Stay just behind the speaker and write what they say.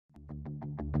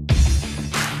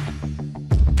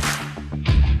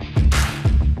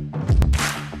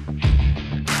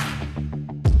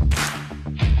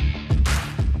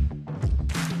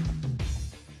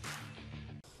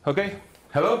Okay,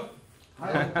 hello.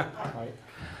 Hi.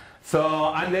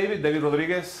 So I'm David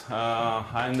Rodriguez.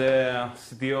 I'm the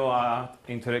CTO at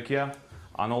Interekia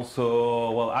and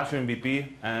also, well, Azure MVP,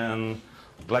 and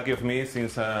lucky of me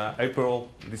since April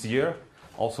this year,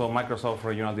 also Microsoft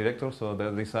Regional Director. So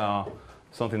that is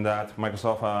something that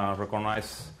Microsoft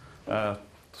recognized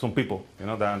some people,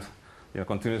 that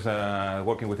continues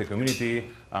working with the community,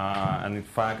 and in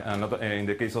fact, not, in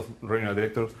the case of Regional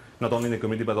Director, not only in the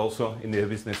community but also in the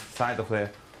business side of the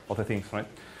things, right?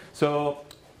 So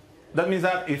that means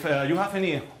that if you have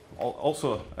anything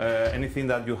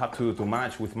that you have to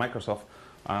manage with Microsoft,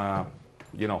 at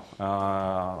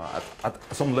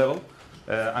some level,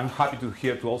 I'm happy to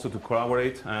also to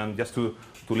collaborate and just to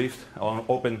lift on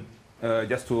open,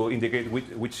 just to indicate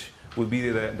which will be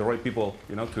the right people,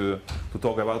 to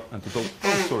talk about and to talk.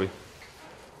 Oh, sorry.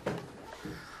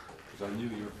 I knew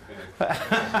you were prepared.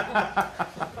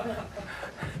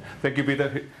 Thank you,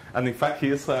 Peter. And in fact, he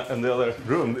is in the other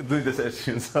room doing the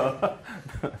session. So,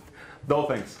 no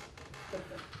thanks.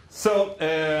 So,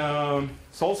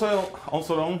 it's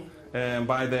also known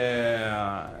by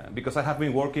because I have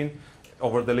been working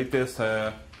over the latest,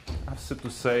 I have to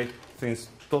say, since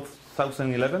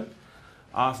 2011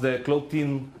 as the cloud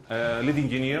team lead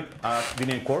engineer at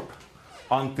DNN Corp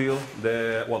until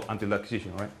the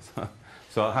acquisition, right?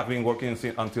 So I have been working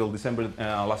until December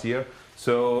last year.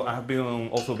 So I have been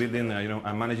also building,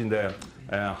 and managing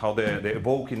how the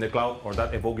evoke in the cloud, or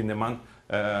that evoke in demand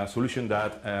solution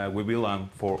that we build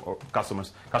for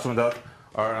customers that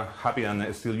are happy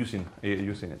and still using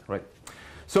it, right?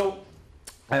 So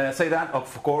say that,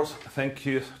 of course, thank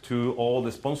you to all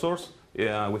the sponsors.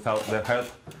 Without their help,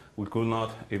 we could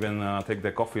not even take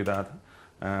the coffee that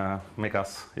make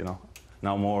us,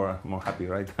 now more happy,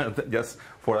 right? Just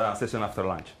for a session after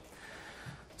lunch.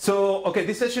 So, okay,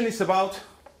 this session is about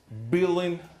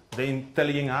building the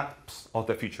intelligent apps of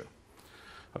the future.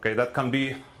 Okay, that can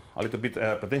be a little bit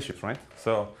pretentious, right?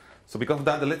 So because of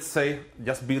that, let's say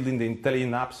just building the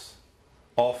intelligent apps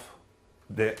of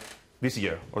this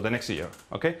year or the next year.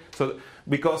 Okay, so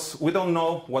because we don't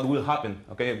know what will happen.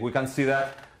 Okay, we can see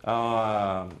that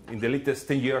in the latest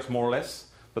 10 years, more or less,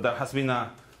 but there has been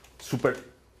a super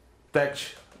tech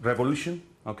revolution,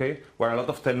 okay, where a lot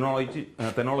of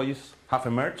technologies have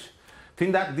emerged. I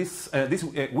think that this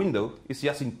window is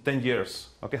just in 10 years,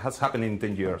 okay, has happened in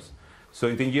 10 years. So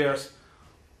in 10 years,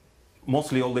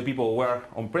 mostly all the people were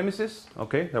on premises,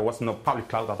 okay, there was no public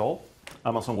cloud at all.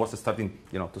 Amazon was starting,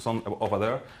 to some over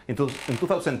there. In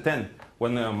 2010,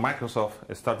 when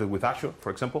Microsoft started with Azure,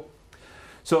 for example.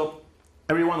 So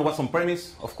everyone was on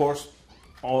premise, of course.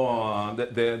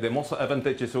 The most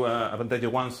advantageous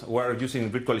ones were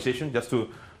using virtualization just to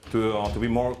be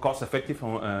more cost effective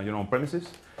on, on premises.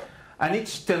 And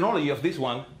each technology of this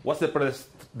one was the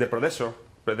predecessor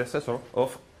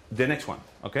of the next one.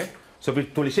 Okay, so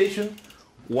virtualization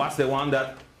was the one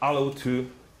that allowed to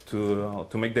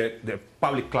make the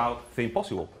public cloud thing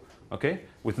possible. Okay,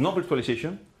 with no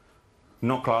virtualization,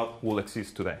 no cloud will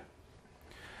exist today.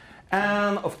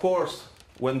 And of course,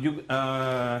 when you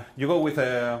go with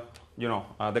the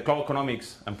cloud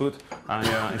economics and put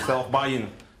instead of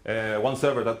buying one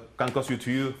server that can cost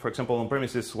you, for example, on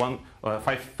premises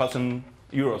 5,000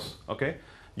 euros. Okay,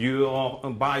 you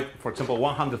buy, for example,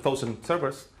 100,000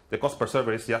 servers. The cost per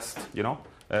server is just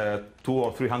 200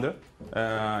 or 300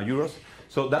 euros.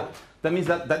 So that means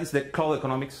that is the cloud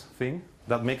economics thing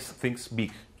that makes things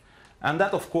big, and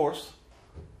that, of course,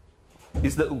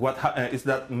 is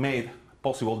that made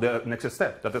possible the next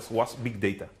step. That was big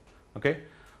data. Okay,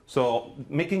 so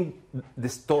making the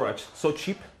storage so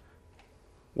cheap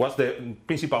was the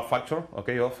principal factor,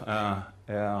 okay, of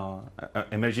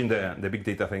emerging the big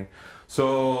data thing.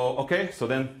 So okay, so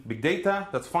then big data,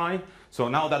 that's fine. So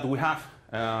now that we have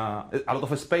a lot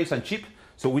of space and cheap,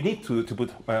 so we need to put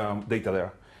data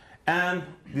there. And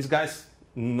these guys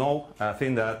know a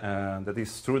thing that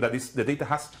is true, that is the data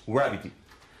has gravity.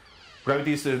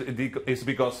 Gravity is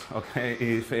because, okay,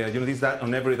 if this that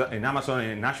on in Amazon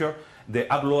and in Azure, the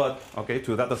upload, okay,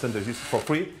 to data centers is for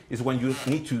free, is when you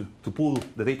need to pull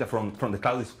the data from the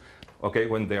cloud, okay,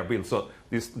 when they are built. So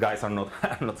these guys are not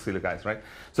not silly guys, right?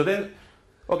 So then,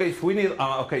 okay, if we need,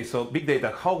 okay, so big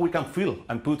data, how we can fill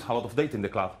and put a lot of data in the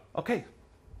cloud? Okay,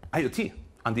 IoT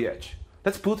on the edge.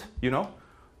 Let's put,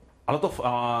 a lot of,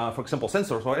 for example,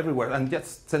 sensors or everywhere, and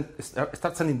just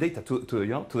start sending data to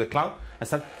the cloud, and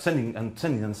start sending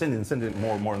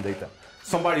more data.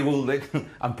 Somebody will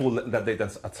and pull that data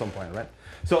at some point, right?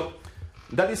 So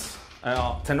that is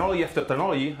technology after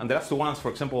technology, and the last two ones,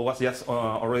 for example, was just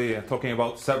already talking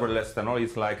about serverless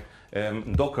technologies like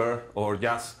Docker or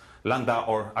just lambda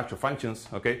or actual functions,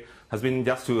 okay, has been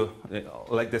just to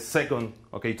like the second,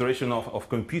 okay, iteration of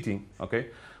computing, okay,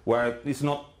 where it's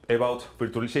not about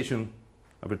virtualizing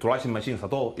machines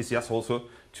at all. It's just also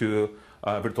to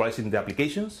virtualizing the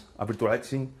applications,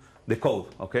 virtualizing the code,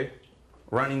 okay,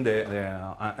 running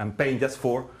and paying just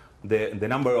for the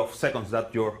number of seconds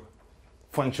that your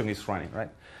function is running, right?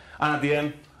 And at the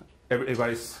end,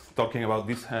 everybody's talking about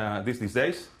this these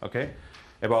days, okay,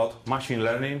 about machine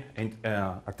learning and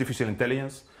artificial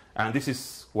intelligence, and this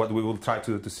is what we will try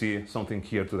to see something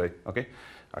here today, okay?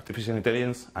 Artificial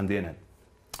intelligence and DNN.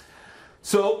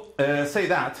 So say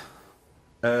that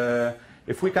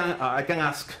if we can, I can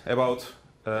ask about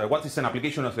what is an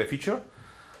application of the future,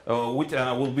 which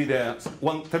will be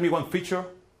tell me one feature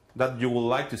that you would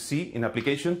like to see in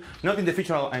application, not in the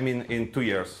future, I mean in 2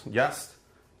 years, just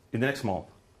in the next month.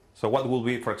 So what will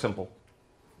be, for example?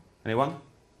 Anyone?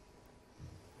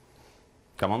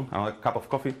 Come on, a cup of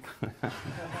coffee.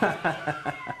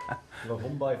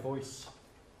 Run by voice.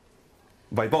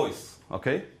 By voice,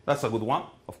 okay, that's a good one,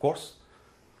 of course.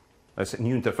 There's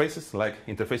new interfaces, like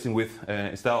interfacing with,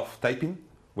 instead of typing,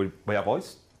 via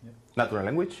voice, yep. Natural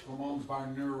language. Commands by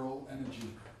neural energy.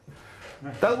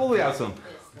 That will be awesome.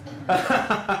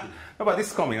 No, but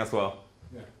it's coming as well.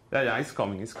 Yeah, yeah, it's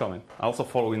coming, it's coming. Also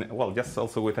following, well, just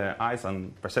also with eyes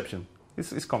and perception.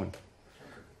 It's coming.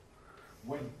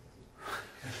 When?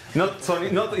 Not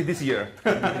this year,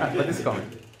 but it's coming.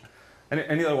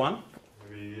 Any other one?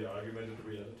 Maybe augmented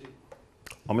reality.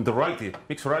 Augmented reality,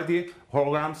 mixed reality,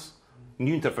 holograms,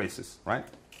 new interfaces, right?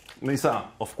 It's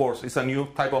of course, it's a new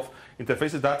type of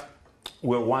interfaces that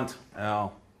we want.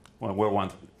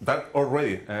 That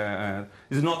already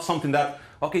is not something that,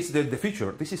 okay, it's the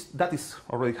future. That is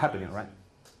already happening, right?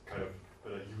 Kind of,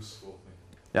 but a useful thing.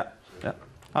 Yeah, yeah.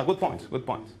 Ah, good point. Good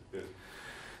point. Yeah.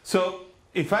 So,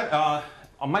 in fact,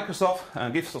 Microsoft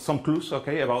gives some clues,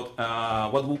 okay, about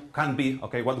what can be,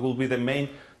 okay, what will be the main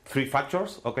 3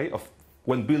 factors, okay, of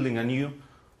when building a new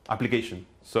application.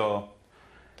 So,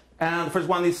 and the first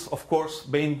one is, of course,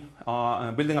 building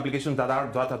applications that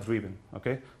are data-driven,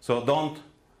 okay. So don't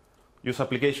use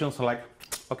applications like,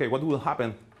 okay, what will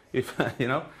happen if, you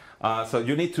know? So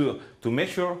you need to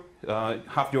measure,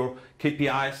 have your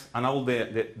KPIs and all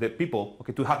the people,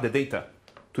 okay, to have the data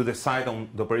to decide on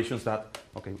the operations that,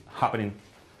 okay, happening,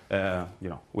 you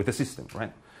know, with the system,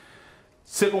 right?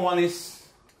 Second one is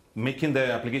making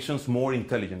the applications more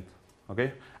intelligent,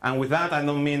 okay? And with that, I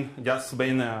don't mean just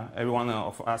being every one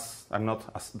of us. I'm not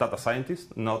a data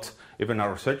scientist, not even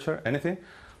a researcher, anything.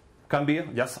 Can be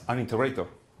just an integrator.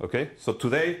 Okay, so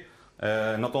today,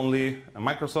 not only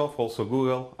Microsoft, also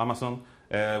Google, Amazon,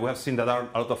 we have seen that there are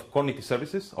a lot of cognitive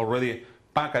services already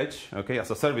packaged, okay,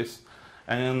 as a service,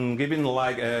 and giving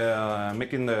like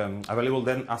making them available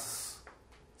then as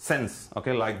sense,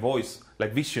 okay, like voice,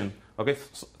 like vision, okay,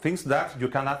 things that you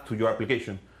can add to your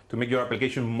application to make your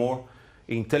application more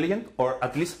intelligent or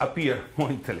at least appear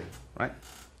more intelligent, right?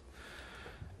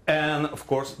 And of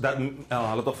course, that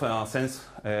a lot of sense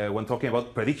when talking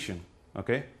about prediction.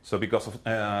 Okay, so because of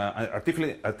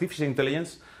artificial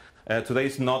intelligence, today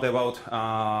is not about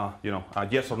you know,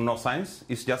 yes or no science.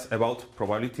 It's just about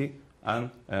probability and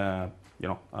you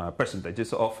know,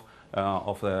 percentages of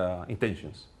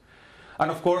intentions.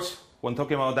 And of course, when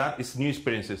talking about that, it's new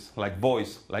experiences like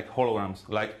voice, like holograms,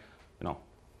 like, you know,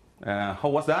 how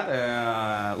was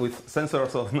that with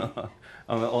sensors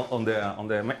on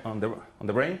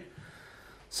the brain?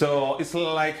 So it's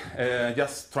like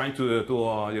just trying to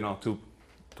you know, to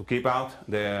keep out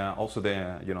also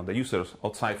the users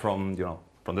outside from, you know,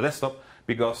 from the desktop,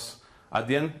 because at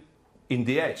the end, in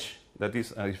the edge, that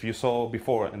is, if you saw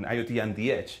before, in IoT and the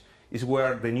edge is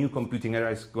where the new computing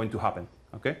era is going to happen.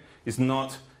 Okay, it's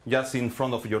not just in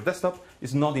front of your desktop,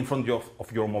 it's not in front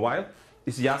of your mobile.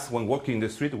 It's just when walking in the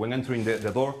street, when entering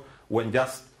the door, when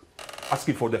just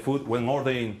asking for the food, when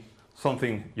ordering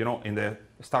something, you know, in the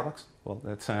Starbucks. Well,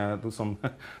 let's do some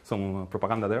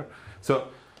propaganda there. So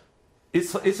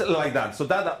it's like that. So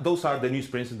those are the new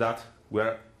experiences that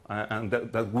we're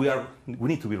that we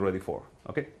need to be ready for.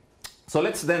 Okay. So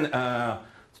let's then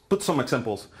put some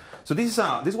examples. So this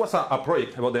was a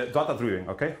project about the data-driven.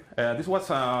 Okay. This was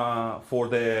for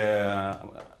the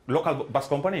local bus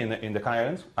company in the Canary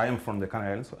Islands. I am from the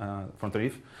Canary Islands, from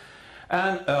Tenerife,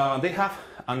 and they have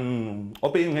an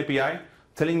open API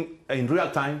telling in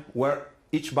real time where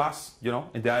each bus, you know,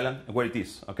 in the island, where it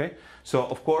is. Okay. So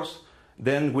of course,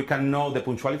 then we can know the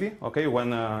punctuality. Okay.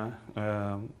 When I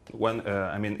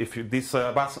mean, if this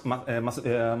bus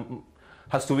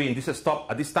has to be in this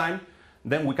stop at this time,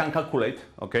 then we can calculate.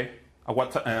 Okay.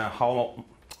 What how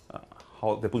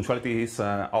the punctuality is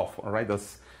off. All right.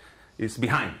 is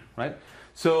behind, right?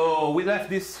 So we left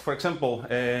this, for example,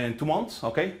 in 2 months,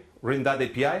 okay, reading that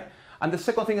API. And the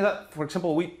second thing is that, for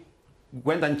example, we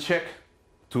went and checked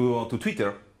to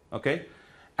Twitter, okay,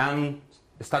 and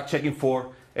start checking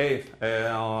for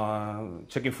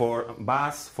checking for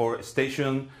bus, for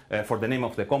station, for the name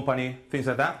of the company, things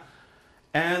like that.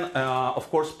 And of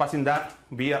course, passing that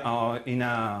via in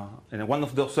one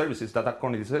of those services that are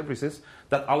currently services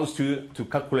that allows you to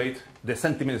calculate the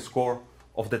sentiment score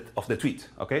of the tweet.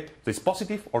 Okay, so it's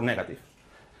positive or negative.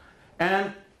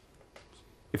 And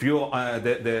if you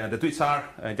the tweets are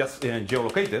just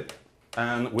geolocated,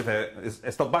 and with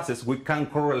a stock basis, we can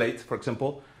correlate, for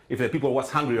example, if the people was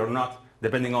hungry or not,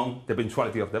 depending on the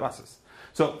punctuality of the buses.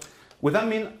 So, with that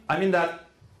I mean that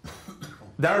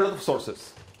there are a lot of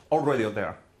sources already out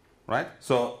there, right?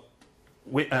 So,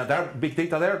 there are big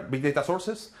data there, big data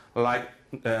sources like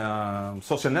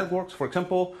social networks, for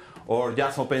example, or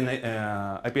just open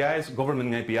APIs,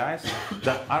 government APIs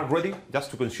that are ready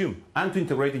just to consume and to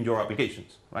integrate in your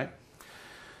applications, right?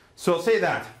 So, say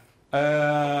that,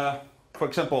 for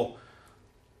example,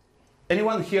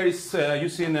 anyone here is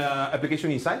using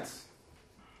application insights?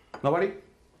 Nobody?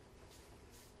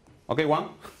 Okay, one.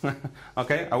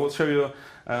 Okay, I will show you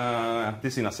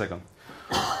this in a second.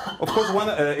 Of course,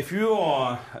 if you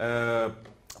are,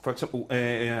 for example,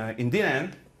 in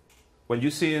DNN, when you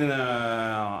see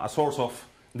a source of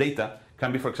data,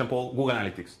 can be, for example, Google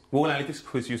Analytics. Google Analytics,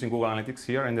 who is using Google Analytics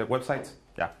here in their website?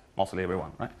 Yeah, mostly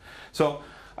everyone, right? So,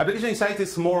 application insight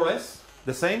is more or less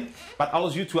the same, but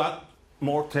allows you to add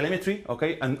more telemetry,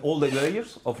 okay, and all the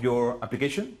layers of your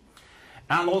application.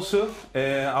 And also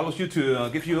allows you to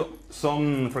give you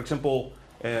some, for example,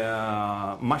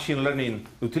 machine learning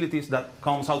utilities that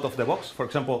comes out of the box. For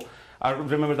example, I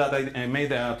remember that I made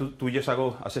 2 years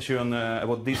ago a session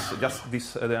about this,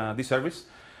 this service,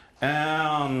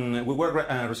 and we were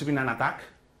receiving an attack.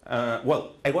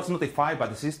 Well, I was notified by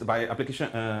application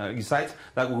insights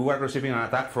that we were receiving an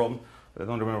attack from, I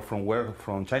don't remember from where,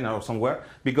 from China or somewhere,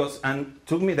 and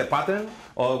took me the pattern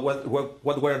or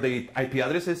what were the IP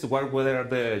addresses, what were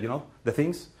the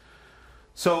things.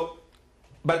 So,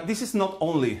 but this is not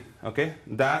only, okay,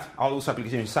 that allows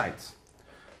application insights.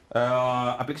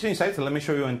 Application insights, let me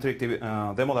show you an interactive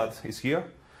demo that is here.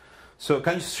 So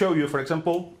can you show you, for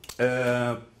example,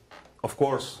 of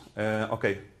course,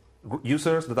 okay,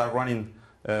 users that are running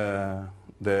from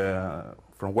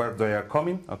where they are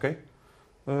coming, okay.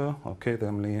 Okay,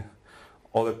 then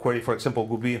other query, for example,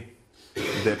 would be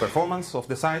the performance of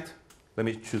the site. Let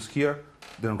me choose here,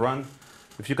 then run.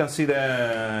 If you can see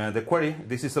the query,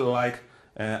 this is like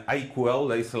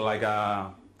IQL. It's like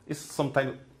it's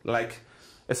sometimes like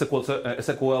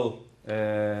SQL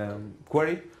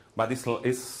query, but this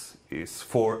is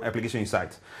for application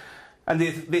insights. And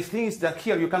the thing is that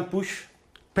here you can push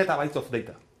petabytes of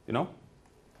data,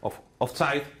 of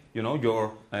site,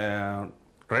 your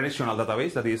relational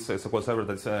database that is a SQL server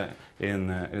that's in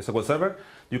a SQL server.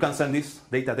 You can send this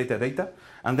data,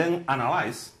 and then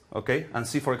analyze, okay, and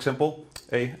see, for example,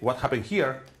 what happened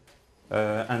here.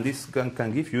 And this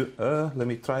can give you, let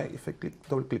me try if I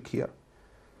double click here.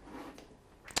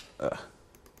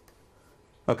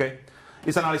 Okay,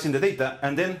 it's analyzing the data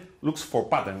and then looks for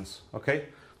patterns, okay?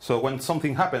 So when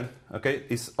something happened, okay,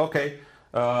 it's okay,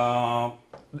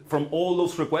 from all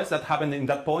those requests that happened in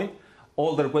that point,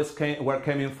 all the requests were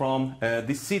coming from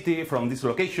this city, from this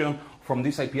location, from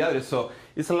this IP address. So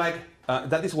it's like,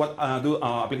 that is what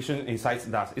application insights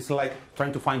does. It's like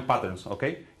trying to find patterns,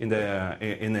 okay,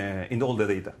 in all the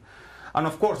data. And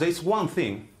of course, there is one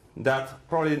thing that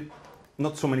probably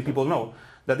not so many people know,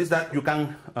 that is that you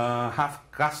can have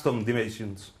custom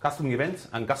dimensions, custom events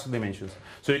and custom dimensions.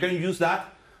 So you can use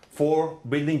that for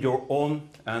building your own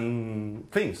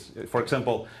things. For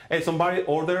example, hey, somebody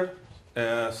ordered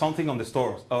something on the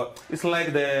store. It's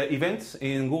like the events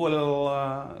in Google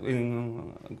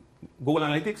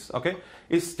Analytics, okay?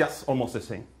 It's just almost the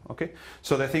same, okay?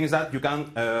 So the thing is that you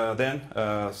can then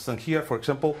send here, for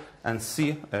example, and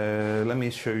see, let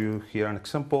me show you here an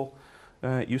example,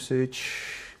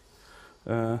 usage,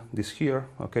 this here,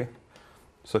 okay?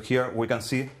 So here we can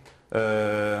see,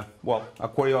 well, a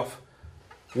query of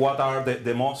what are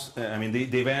the most,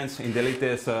 the events in the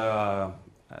latest, I'm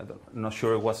not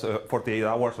sure it was 48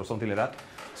 hours or something like that.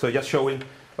 So just showing,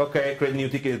 okay, create new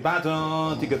ticket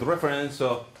button, ticket reference.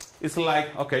 So it's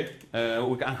like, okay,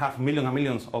 we can have millions and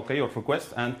millions, okay, of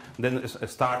requests, and then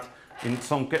start in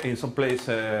some place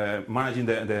managing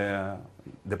the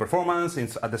performance.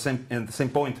 At the same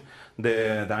point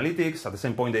the analytics, at the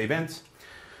same point the events.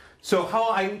 So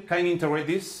how I can integrate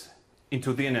this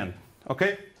into DNN?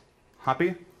 Okay,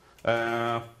 happy.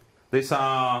 There's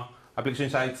a application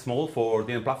insights model for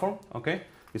DNN Platform. Okay,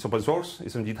 it's open source.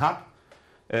 It's on GitHub.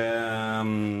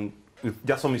 With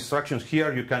just some instructions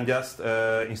here, you can just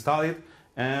install it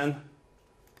and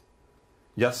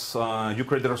just you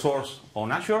create the resource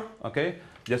on Azure. Okay,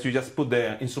 you just put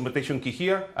the instrumentation key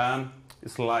here, and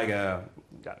it's like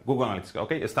Google Analytics.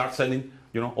 Okay, start sending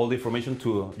all the information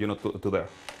to to there.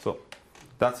 So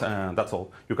that's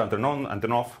all. You can turn on and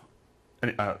turn off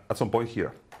at some point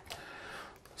here.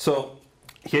 So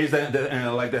here is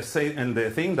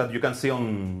the thing that you can see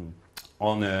on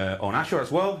Azure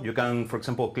as well. You can, for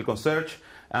example, click on search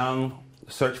and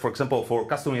search, for example, for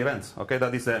custom events. Okay,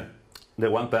 that is the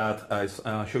one that I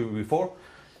showed you before.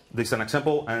 This is an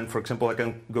example, and for example, I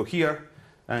can go here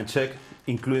and check,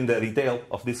 including the detail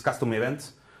of these custom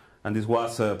events. And this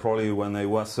was probably when I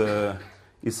was.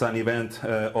 It's an event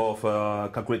of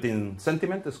calculating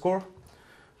sentiment score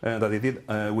that I did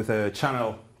with a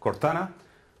channel Cortana.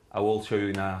 I will show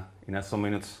you in some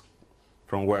minutes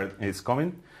from where it's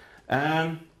coming.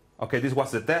 And okay, this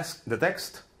was the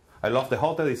text. I love the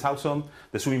hotel, it's awesome.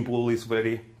 The swimming pool is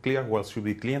very clear, well, should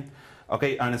be clean.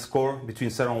 Okay, and a score between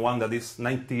 0 and 1, that is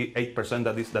 98%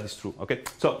 that is true. Okay,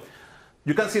 so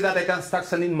you can see that I can start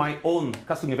sending my own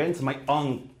custom events, my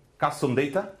own custom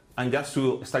data, and just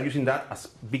to start using that as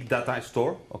big data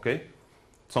store. Okay,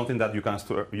 something that you can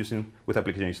start using with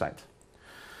application insight.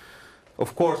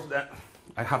 Of course,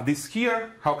 I have this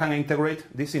here. How can I integrate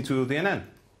this into DNN?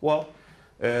 Well,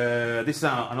 this is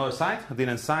another site,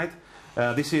 DNN site.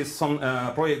 This is some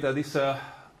project that is, I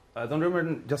don't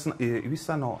remember, just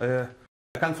Ibiza, no.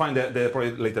 I can't find the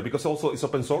project later because also it's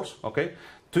open source, okay?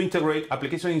 To integrate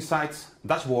application insights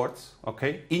dashboards,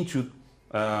 okay, into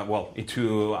a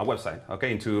website,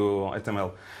 okay, into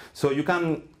HTML. So you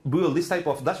can build this type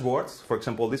of dashboards, for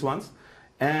example, these ones,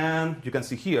 and you can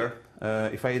see here,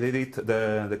 if I edit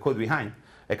the code behind,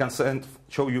 I can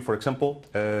show you, for example,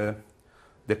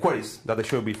 the queries that I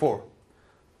showed before,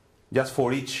 just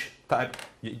for each type,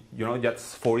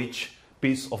 just for each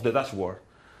piece of the dashboard.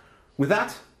 With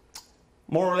that,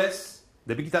 more or less,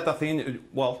 the big data thing,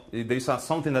 well, there is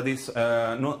something that is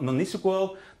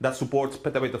non-SQL that supports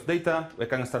petabyte of data. I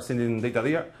can start sending data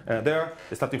there,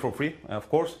 starting for free, of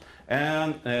course.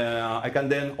 And I can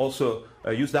then also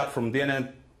use that from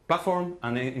DNN Platform,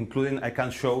 and including I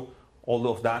can show all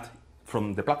of that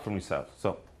from the platform itself.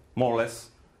 So more or less,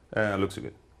 looks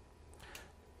good.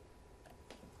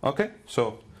 Okay,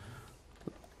 so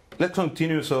let's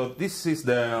continue. So this is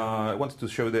I wanted to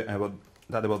show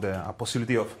about the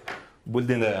possibility of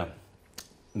building the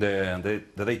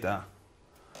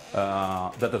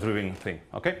data-driven thing.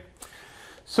 Okay,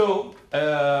 so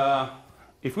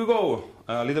if we go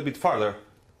a little bit further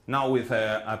now with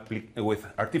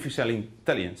artificial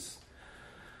intelligence.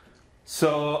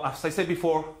 So as I said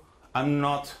before, I'm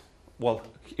not. Well,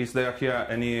 is there here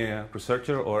any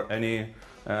researcher or any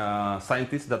data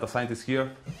scientist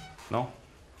here? No.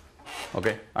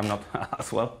 Okay, I'm not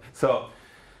as well. So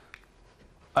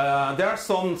there are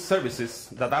some services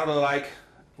that are like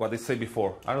what I said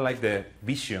before, are like the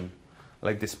vision,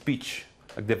 like the speech,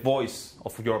 like the voice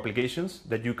of your applications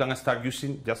that you can start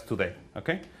using just today.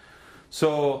 Okay,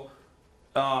 so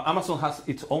Amazon has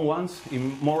its own ones,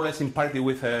 more or less in parity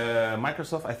with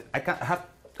Microsoft.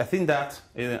 I think that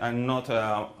I'm not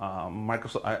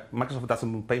Microsoft. Microsoft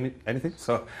doesn't pay me anything,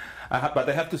 so but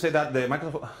I have to say that the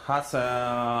Microsoft has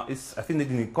I think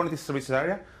in the cognitive services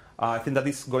area. I think that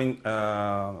is going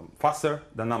faster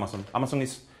than Amazon. Amazon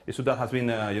that has been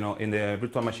in the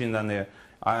virtual machine and the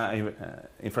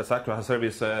infrastructure as a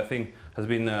service thing has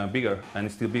been bigger and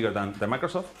is still bigger than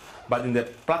Microsoft. But in the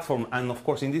platform and of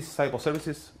course in this type of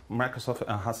services, Microsoft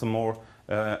has a more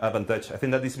advantage. I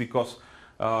think that is because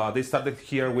they started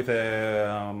here with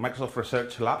Microsoft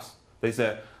Research Labs. There's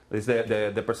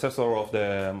the processor of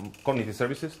the cognitive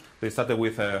services. They started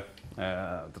with the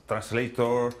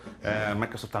translator,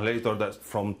 Microsoft Translator, that's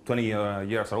from 20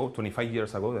 years ago, 25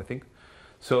 years ago, I think.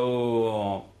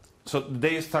 So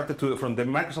they started from the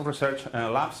Microsoft Research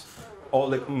Labs, all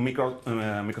the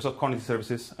Microsoft Cognitive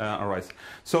Services arise.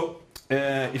 So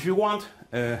if you want,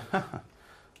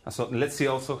 so let's see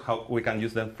also how we can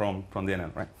use them from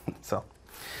DNN, right? So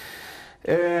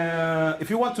if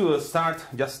you want to start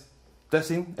just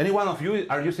testing, any one of you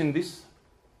are using this?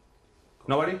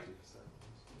 Nobody?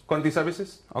 Cognitive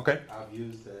services? Okay. I've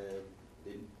used the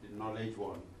knowledge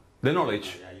one. The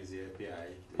knowledge? I use the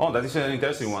API. Oh, that is an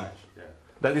interesting one. Yeah.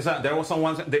 That is there were some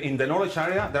ones in the knowledge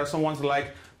area. There are some ones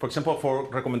like, for example, for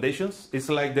recommendations. It's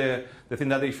like the thing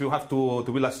that if you have to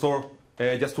build a store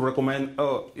just to recommend.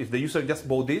 Oh, if the user just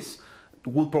bought this,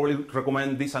 would probably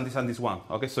recommend this and this and this one.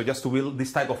 Okay, so just to build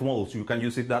this type of models, you can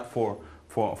use that for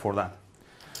that.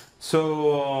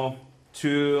 So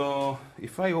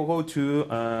if I go to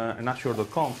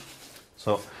Azure.com,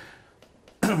 so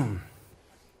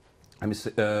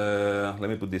let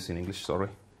me put this in English. Sorry.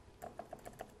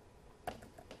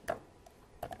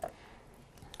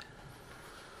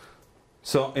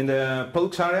 So in the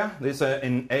products area, there's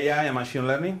in AI and machine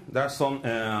learning. There's some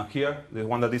here, the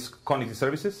one that is cognitive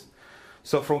services.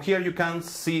 So from here you can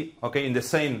see, okay, in the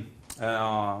same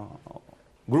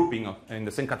grouping, in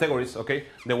the same categories, okay,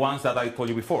 the ones that I told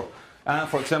you before. And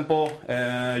for example,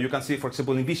 you can see, for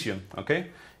example, in vision, okay,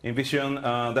 in vision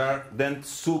there are then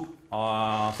sub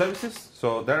services.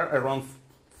 So there are around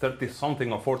 30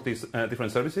 something or 40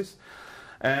 different services.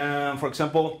 And for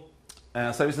example,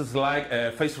 services like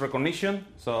face recognition.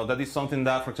 So that is something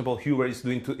that, for example, Uber is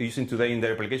using today in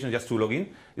their application just to log in.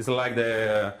 It's like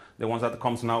the ones that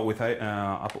comes now with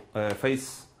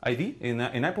Face ID in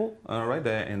Apple, right?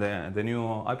 In the new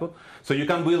iPod. So you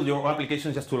can build your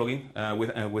application just to log in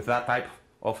with that type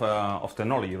of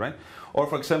technology, right? Or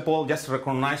for example, just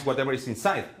recognize whatever is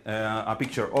inside a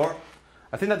picture. Or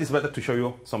I think that it's better to show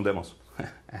you some demos.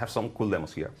 I have some cool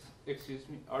demos here. Excuse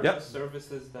me, are Yep. there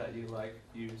services that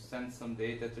you send some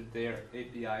data to their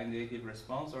API and they give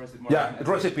response, or is it more? Yeah,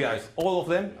 REST APIs. All of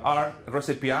them are REST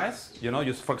APIs. You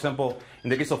know, for example, in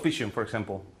the case of vision, for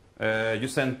example, you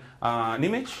send an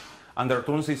image and the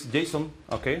returns is JSON.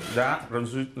 Okay, that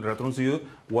returns you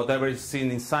whatever is seen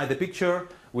inside the picture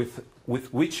with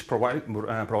which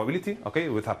probability. Okay,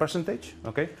 with a percentage.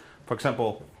 Okay, for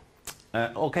example.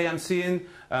 Okay, I'm seeing,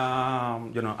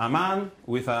 you know, a man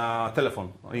with a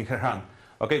telephone in her hand.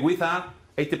 Okay, with a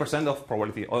 80% of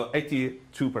probability or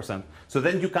 82%. So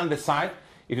then you can decide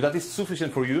if that is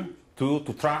sufficient for you to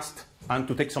trust and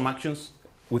to take some actions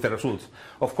with the results.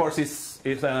 Of course,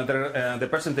 if the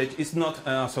percentage is not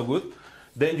so good,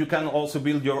 then you can also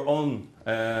build your own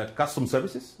custom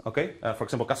services. Okay, for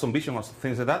example, custom vision or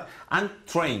things like that, and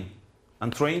train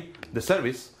the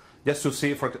service. Just to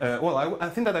see, well, I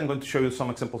think that I'm going to show you some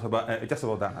examples about just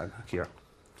about that here.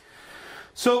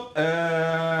 So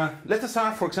let us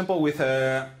start, for example, with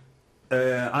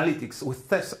analytics, with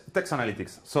text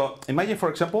analytics. So imagine, for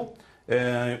example, we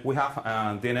have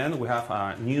DNN, we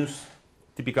have news,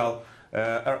 typical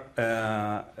RSS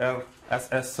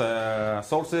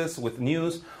sources with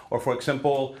news, or for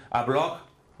example, a blog,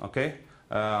 okay,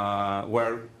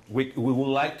 where we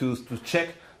would like to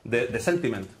check the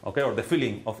sentiment, okay, or the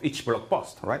feeling of each blog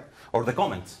post, right? Or the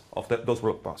comments of those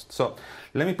blog posts. So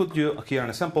let me put you here an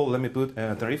example. Let me put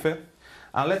Tenerife.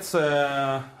 And let's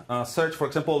search, for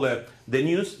example, the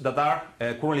news that are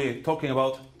currently talking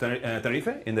about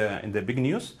Tenerife in the big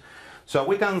news. So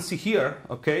we can see here,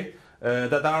 okay,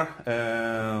 that are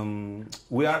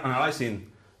we are analyzing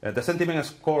the sentiment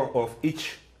score of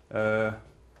each, okay,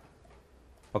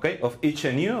 of each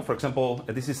news. For example,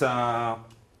 this is a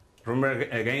remember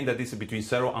again that this is between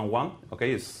 0 and 1,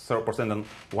 okay, it's 0% and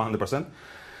 100%.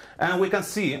 And we can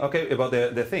see, okay, about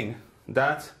the thing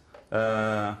that,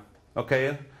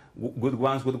 okay, good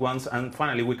ones, and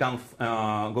finally we can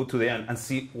go to the end and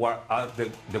see what are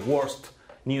the worst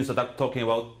news that are talking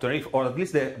about Tenerife, or at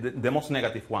least the most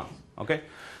negative ones, okay?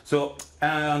 So,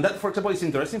 and that, for example, is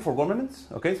interesting for governments,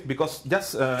 okay, because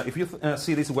just if you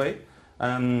see this way,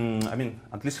 I mean,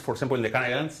 at least, for example, in the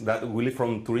Canary Islands, that we live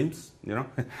from tourists, you know,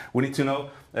 we need to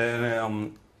know,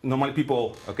 normally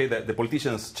people, okay, the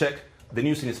politicians check the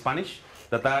news in Spanish,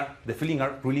 that the feeling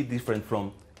are really different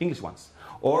from English ones,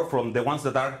 or from the ones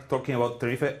that are talking about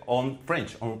Tenerife on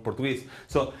French, or Portuguese.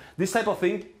 So this type of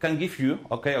thing can give you,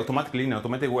 okay, automatically, in an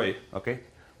automatic way, okay,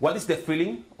 what is the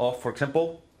feeling of, for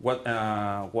example,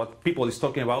 what people is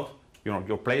talking about, you know,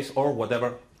 your place or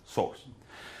whatever source.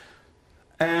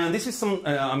 And this is some,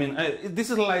 I mean,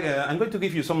 this is like, I'm going to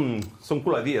give you some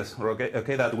cool ideas,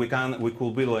 okay, that we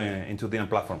could build into the DNN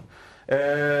platform.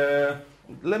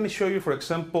 Let me show you, for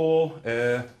example,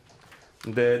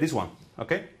 this one,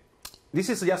 okay? This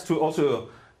is just to also,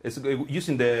 it's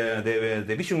using the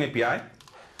Vision API.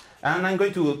 And I'm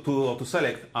going to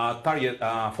select a target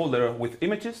folder with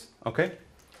images, okay?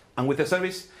 And with the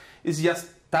service, it's just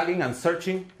tagging and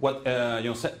searching what, you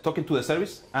know, talking to the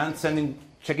service and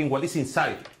checking what is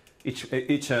inside each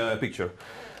picture.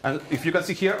 And if you can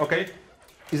see here, okay,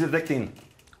 it's detecting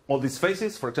all these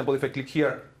faces. For example, if I click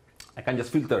here, I can just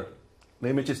filter the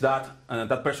images that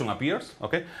that person appears,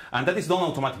 okay? And that is done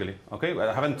automatically, okay?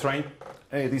 I haven't trained,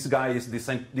 hey, this guy is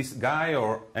this guy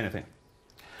or anything.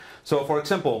 So for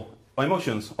example,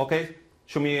 emotions, okay?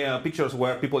 Show me pictures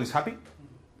where people is happy,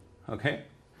 okay?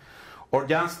 Or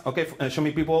just, okay, show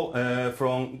me people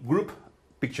from group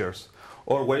pictures.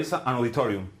 Or where is an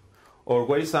auditorium, or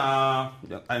where is a, I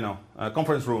don't know, a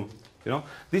conference room,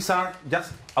 These are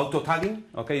just auto tagging.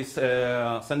 Okay, it's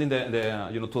sending to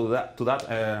that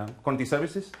connectivity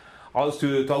services,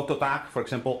 also to auto tag, for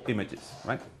example, images,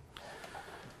 right?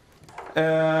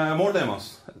 More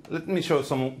demos. Let me show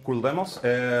some cool demos.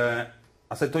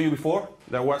 As I told you before,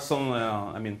 there was some.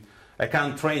 I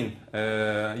can train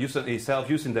user itself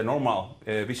using the normal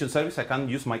vision service. I can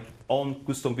use my own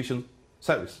custom vision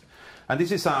service, and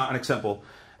this is an example.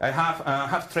 I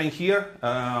have trained here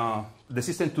the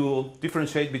system to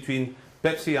differentiate between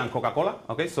Pepsi and Coca-Cola.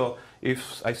 Okay, so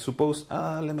if I suppose,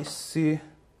 let me see,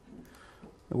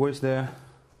 where's the?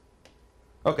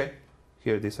 Okay,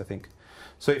 here it is, I think.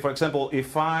 So, for example,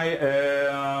 if I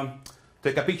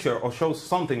take a picture or show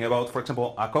something about, for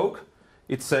example, a Coke,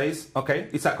 it says, okay,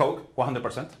 it's a Coke,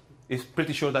 100%. It's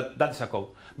pretty sure that that is a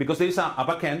Coke. Because there is a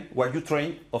backend where you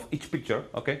train of each picture,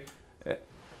 okay,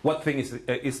 what thing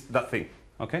is that thing,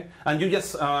 okay? And you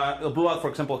just upload, for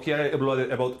example, here I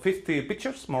uploaded about 50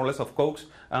 pictures, more or less, of Cokes,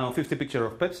 and 50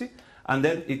 pictures of Pepsi, and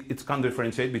then it can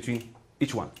differentiate between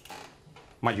each one,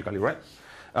 magically, right?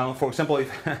 For example,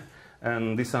 if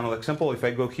and this is another example. If I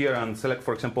go here and select,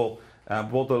 for example, a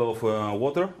bottle of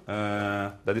water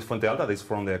that is Fuente Alta, that is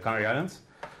from the Canary Islands.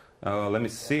 Let me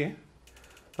see.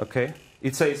 Okay,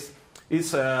 it says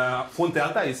it's Fuente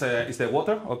Alta is the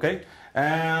water. Okay,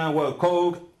 and well,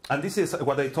 Coke, and this is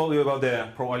what I told you about the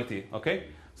probability. Okay,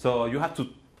 so you have to,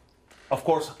 of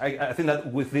course, I think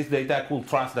that with this data I could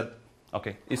trust that.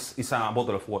 Okay, it's a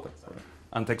bottle of water,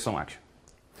 and take some action.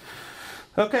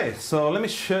 Okay, so let me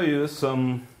show you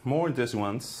some more interesting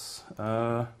ones.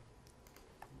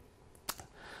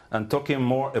 And talking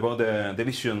more about the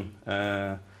vision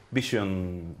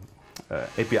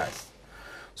APIs.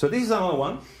 So this is another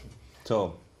one.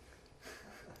 So,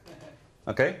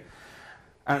 okay.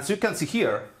 And so you can see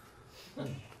here,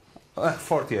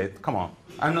 48, come on.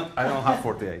 I don't have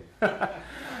 48.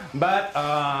 But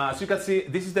as you can see,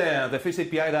 this is the face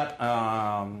API that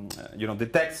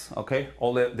detects, okay,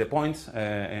 all the points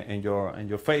in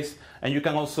your face, and you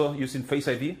can also using Face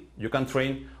ID. You can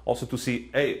train also to say,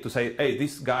 hey,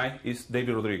 this guy is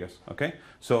David Rodriguez, okay.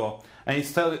 So and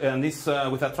it's with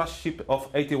a trustship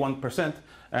of 81%,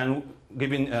 and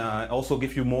giving also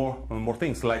give you more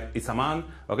things like it's a man,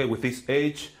 okay, with this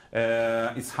age,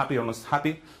 it's happy or not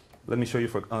happy. Let me show you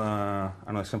for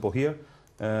an example here.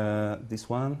 This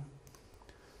one.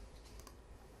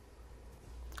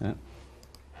 Yeah.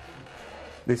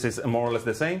 This is more or less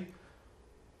the same.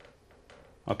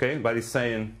 Okay, but it's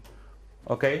saying,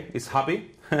 okay, it's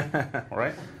happy,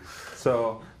 right?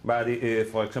 So, but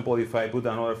for example, if I put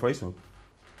another phrase,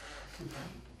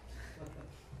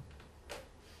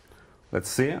 let's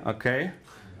see. Okay,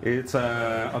 it's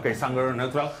okay, anger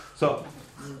neutral. So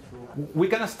we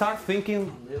can start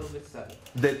thinking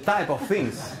the type of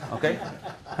things, okay?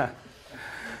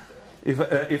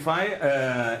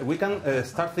 We can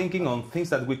start thinking on things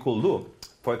that we could do.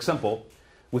 For example,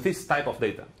 with this type of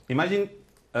data. Imagine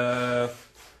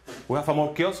we have a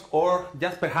more kiosk, or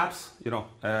just perhaps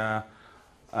an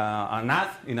ad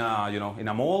in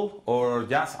a mall, or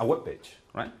just a web page,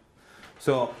 right?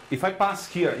 So if I pass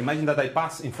here, imagine that I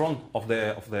pass in front of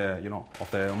the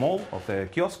mall, of the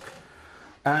kiosk.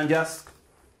 And just,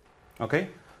 okay,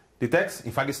 detects,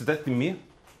 in fact it's detecting me,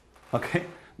 okay,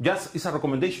 just it's a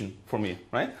recommendation for me,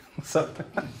 right? So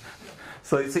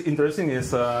it's interesting,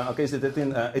 is, okay, it's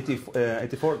detecting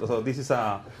 84, so this is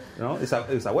it's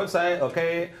a website,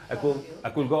 okay, I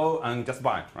could go and just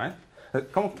buy, right?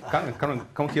 Come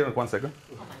here in 1 second.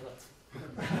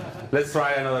 Let's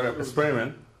try another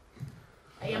experiment.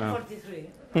 I am 43.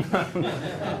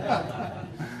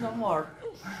 No more.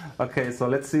 Okay, so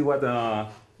let's see what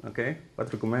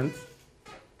recommends.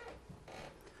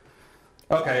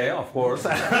 Okay, of course.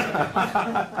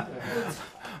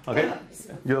 Okay,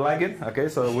 you like it? Okay,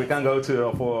 so we can go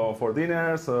to for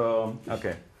dinner. So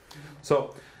okay,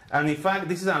 so and in fact,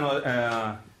 this is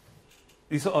another.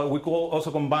 We could also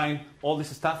combine all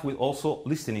this stuff with also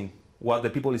listening what the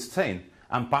people is saying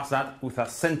and pass that with a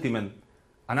sentiment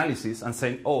analysis and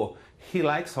saying, oh, he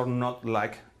likes or not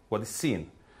like what he's seeing.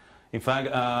 In fact,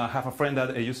 I have a friend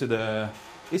that uses the.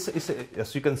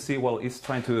 As you can see, well, he's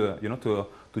trying to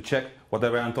to check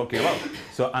whatever I'm talking about.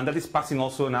 So, and that is passing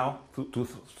also now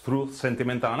through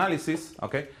sentimental analysis.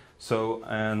 Okay. So,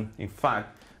 and in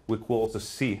fact, we could also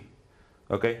see,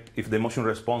 okay, if the emotion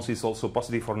response is also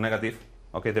positive or negative.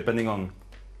 Okay, depending on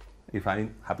if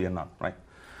I'm happy or not, right?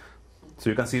 So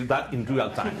you can see that in real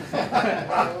time.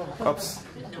 Oops.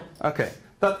 Okay,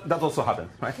 that also happened,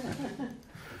 right?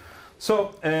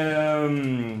 So,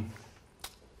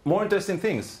 more interesting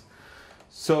things.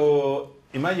 So,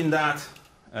 imagine that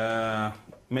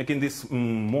making this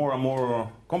more and more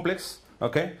complex.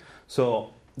 Okay,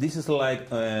 so this is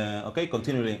like okay,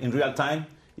 continually in real time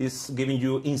is giving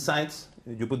you insights.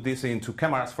 You put this into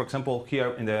cameras, for example,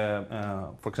 here in the,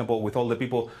 for example, with all the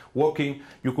people working,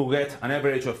 you could get an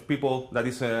average of people that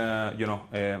is, you know,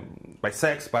 by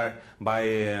sex, by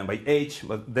age,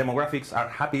 but demographics are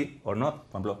happy or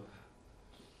not, Pablo.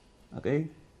 Okay,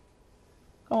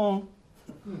 come on.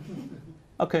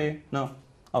 Okay, no,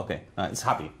 okay, it's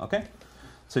happy. Okay,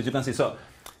 so you can see, so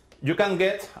you can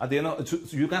get at the end,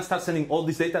 you can start sending all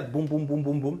this data, boom, boom, boom,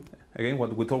 boom, boom. Again,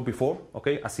 what we talked before,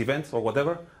 okay, as events or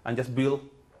whatever, and just build,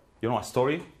 you know, a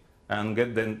story and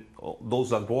get then those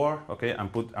that were, okay, and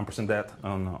present that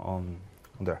on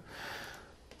there.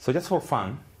 So just for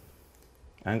fun,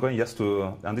 I'm going just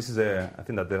to, and this is I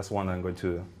think that there's one I'm going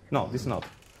to, no, this is not.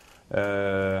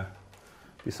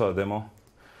 This is a demo.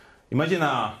 Imagine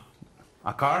a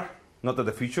car, not of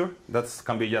the future. That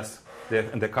can be just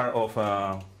the car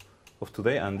of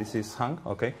today, and this is hung.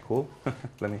 Okay, cool.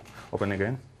 Let me open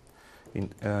again. In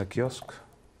kiosk.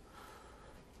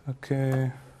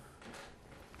 Okay.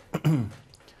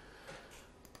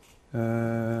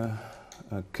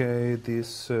 Okay,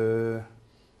 this.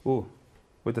 Oh,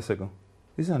 wait a second.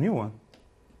 This is a new one.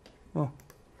 Oh,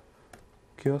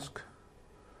 kiosk.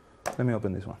 Let me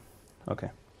open this one.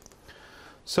 Okay.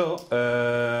 So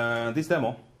this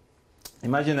demo.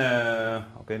 Imagine.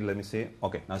 Okay, let me see.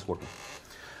 Okay, now it's working.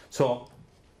 So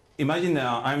imagine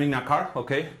I'm in a car.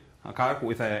 Okay. A car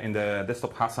with in the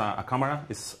desktop has a camera.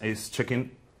 Is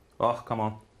checking. Oh, come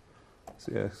on.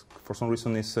 So, for some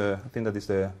reason, is I think that is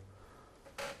the.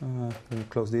 Let me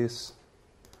close this,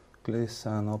 please,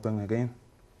 and open again.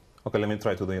 Okay, let me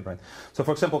try to do it right. So,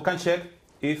 for example, can check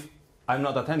if I'm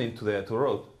not attending to the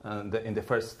road in the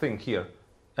first thing here,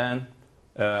 and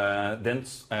then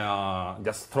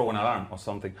just throw an alarm or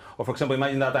something. Or, for example,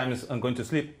 imagine that I'm going to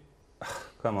sleep.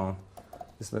 Come on.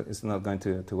 It's not going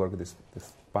to work this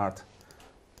part.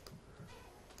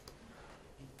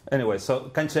 Anyway, so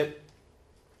can check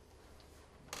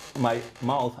my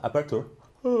mouth aperture.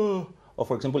 Or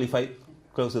for example, if I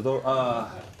close the door,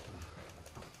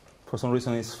 for some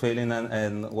reason it's failing,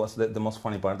 and was the most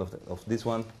funny part of this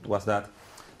one was that,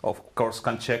 of course,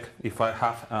 can check if I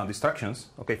have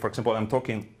distractions. Okay, for example, I'm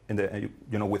talking in the,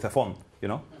 you know, with a phone, you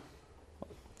know,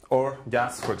 or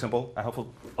just, for example, I have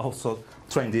also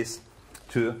trained this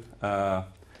to,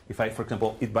 if I, for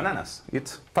example, eat bananas,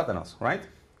 eat bananas, right?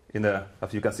 In the,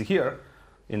 as you can see here,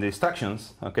 in the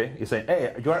instructions, okay, it's saying,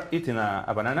 hey, you are eating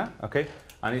a banana, okay,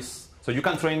 and it's, so you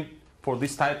can train for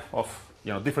this type of,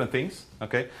 you know, different things,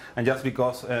 okay, and just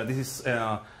because this is,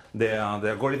 the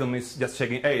algorithm is just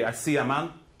checking, hey, I see a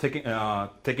man taking a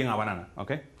banana,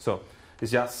 okay, so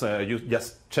it's just, you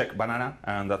just check banana,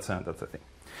 and that's the thing.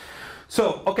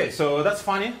 So, okay, so that's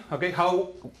funny, okay,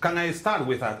 how can I start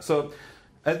with that? So,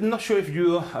 I'm not sure if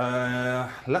you,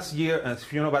 last year,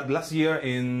 if you know, but last year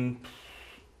in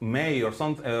May or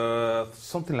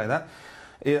something like that,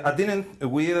 at DNN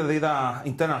we did an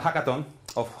internal hackathon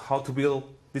of how to build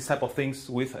this type of things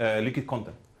with liquid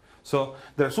content. So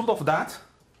the result of that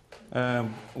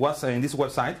was in this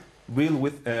website, built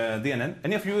with DNN.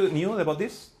 Any of you knew about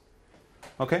this?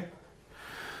 Okay.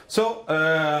 So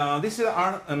these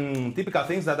are typical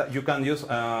things that you can use.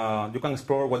 You can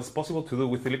explore what is possible to do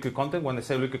with the liquid content. When they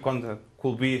say liquid content,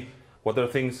 could be what other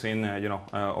things in you know,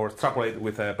 or extrapolate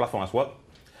with a platform as well.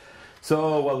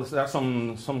 So well, there are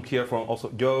some here from also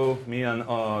Joe, me, and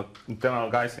internal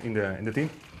guys in the team.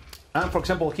 And for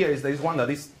example, here is one that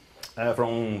is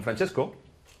from Francesco.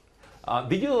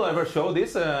 Did you ever show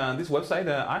this this website,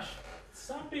 Ash?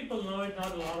 Some people know it,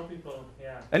 not a lot of people.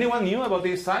 Yeah. Anyone knew about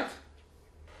this site?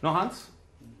 No hands?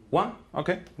 One?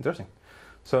 Okay, interesting.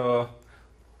 So,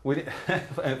 we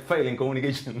fail in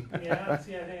communication. Yeah,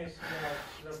 see, I think I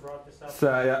should have brought this up.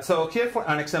 So, yeah. So here for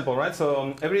an example, right?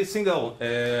 So every single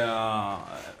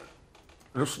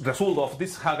result of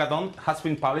this hackathon has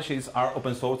been published. Is our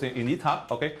open source in GitHub,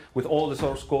 okay? With all the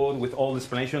source code, with all the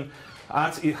explanation.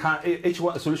 And each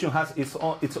solution has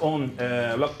its own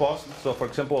blog post. So for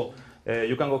example,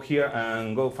 you can go here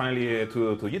and go finally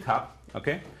to GitHub,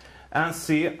 okay? And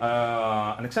see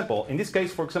an example. In this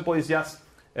case, for example, is just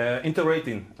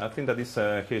integrating. I think that is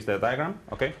here's the diagram.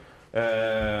 Okay,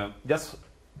 just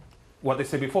what I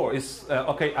said before is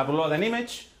okay. Upload an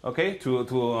image. Okay, to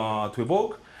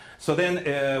evoke. So then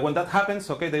when that happens,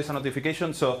 okay, there is a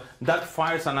notification. So that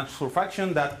fires an actual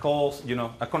function that calls, you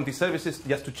know, accounting services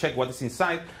just to check what is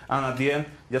inside, and at the end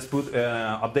just put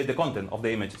update the content of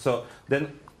the image. So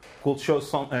then could show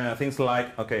some things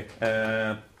like okay.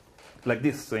 Like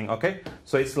this thing, okay?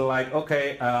 So it's like,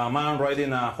 okay, a man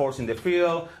riding a horse in the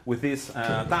field with these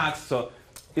tags. So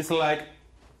it's like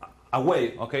a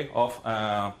way, okay,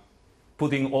 of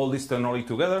putting all this technology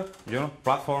together, you know,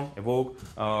 platform, Evoke,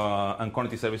 and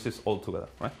connectivity services all together,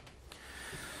 right?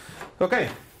 Okay,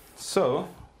 so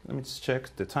let me just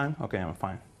check the time. Okay, I'm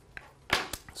fine.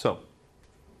 So,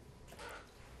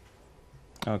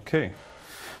 okay.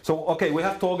 So, okay, we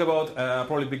have talked about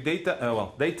probably big data,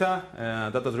 data,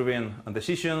 data-driven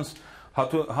decisions, how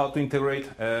to integrate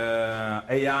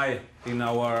AI in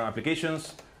our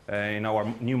applications, in our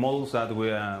new models that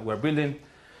we're building.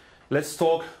 Let's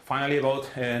talk finally about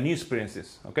new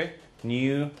experiences, okay?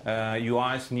 New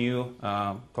UIs, new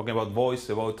talking about voice,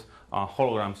 about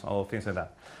holograms, all things like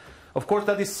that. Of course,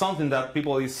 that is something that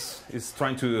people is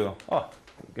trying to. Oh,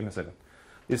 give me a second.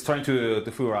 Is trying to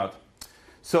figure out.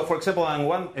 So, for example, on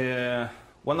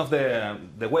one of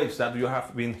the waves that you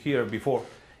have been here before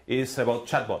is about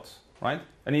chatbots, right?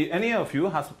 Any of you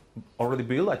has already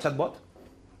built a chatbot?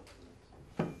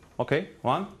 Okay,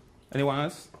 one. Anyone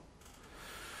else?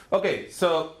 Okay,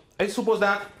 so I suppose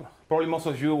that probably most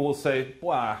of you will say,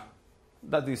 "Wow,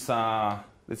 that is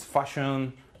it's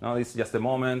fashion. No, it's just a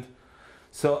moment."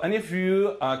 So, any of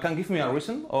you can give me a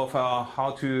reason of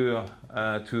how to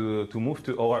move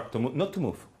to, or not to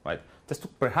move, right? Just to,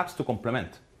 perhaps to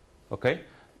complement, okay,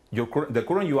 the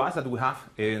current UIs that we have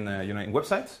in in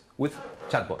websites with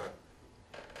chatbot.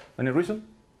 Any reason?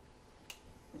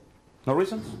 No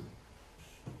reasons?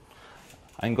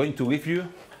 I'm going to give you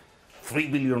 3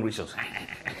 billion reasons.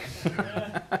 Do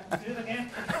it again.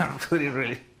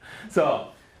 Really. So,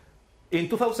 in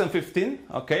 2015,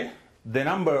 okay, the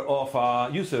number of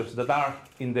users that are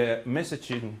in the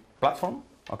messaging platform,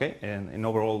 okay, and in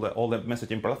overall all the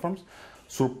messaging platforms,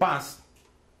 surpassed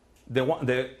the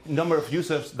number of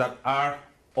users that are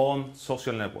on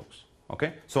social networks.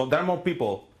 Okay, so there are more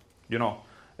people, you know,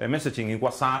 messaging in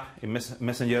WhatsApp, in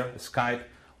Messenger, Skype,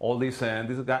 all these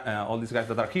guys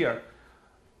that are here.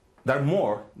 There are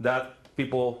more that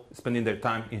people spending their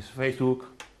time in Facebook,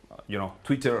 you know,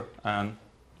 Twitter, and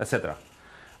etc.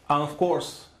 And of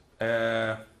course,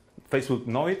 Facebook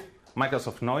know it,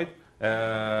 Microsoft know it,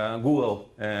 Google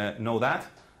know that,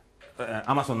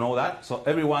 Amazon know that. So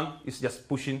everyone is just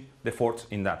pushing the efforts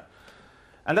in that,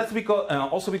 and that's because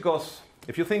also because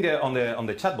if you think on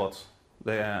the chatbots,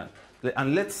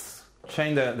 and let's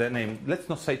change the name. Let's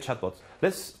not say chatbots.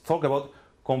 Let's talk about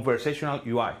conversational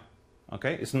UI.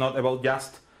 Okay, it's not about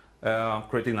just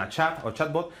creating a chat or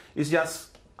chatbot. It's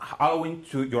just allowing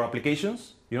to your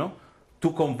applications, you know,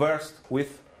 to converse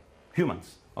with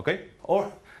humans. Okay,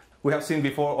 or we have seen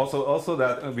before also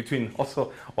that between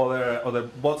also other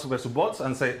bots versus bots,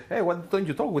 and say, hey, why don't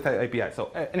you talk with API?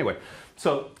 So anyway,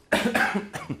 so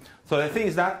so the thing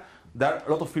is that there are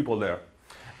a lot of people there.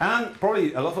 And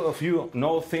probably a lot of you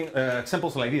know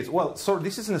examples like this. Well, so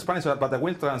this is in Spanish, but I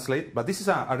will translate. But this is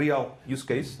a real use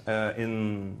case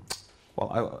in.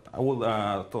 Well, I will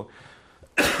talk.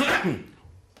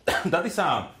 That is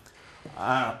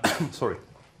sorry.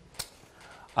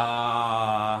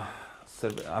 A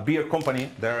beer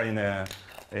company there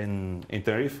in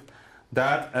Tenerife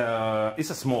that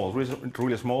is a small,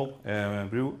 really small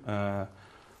brew.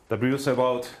 The brews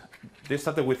about. They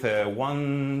started with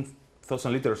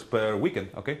 1,000 liters per weekend,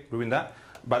 okay, brewing that.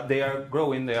 But they are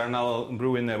growing. They are now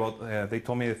brewing about, they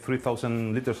told me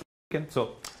 3,000 liters per weekend.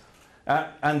 So,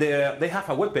 and they have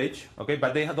a web page, okay,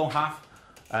 but they don't have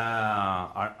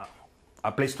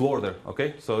a place to order,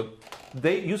 okay. So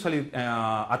they usually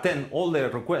attend all the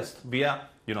requests via,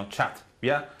 you know, chat,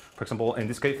 via, for example, in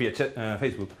this case, via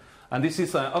Facebook. And this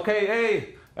is okay.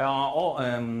 Hey,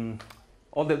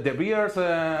 all the beers,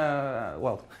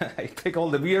 well, I take all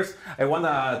the beers, I want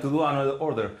to do another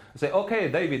order. I say, okay,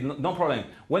 David, no problem.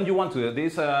 When you want to,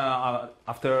 this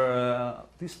after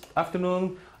this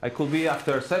afternoon, I could be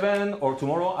after 7 or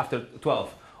tomorrow after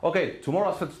 12. Okay,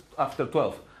 tomorrow after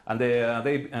 12. And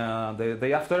the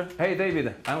day after, hey,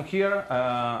 David, I'm here,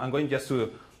 I'm going just to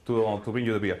bring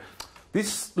you the beer.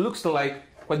 This looks like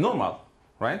quite normal,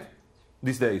 right,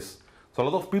 these days. So a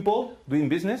lot of people doing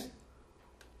business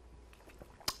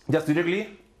just directly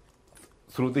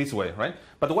through this way, right?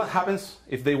 But what happens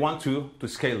if they want to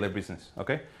scale their business,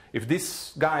 okay? If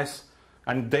these guys,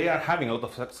 and they are having a lot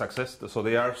of success, so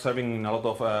they are serving in a lot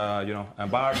of, you know,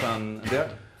 bars and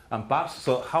pubs,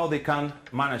 so how they can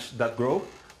manage that growth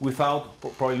without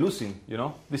probably losing, you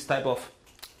know, this type of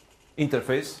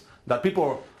interface that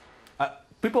people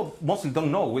mostly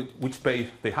don't know which page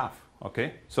they have,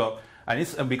 okay? So, and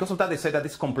because of that, they say that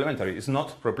it's complementary. It's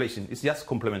not replacing, it's just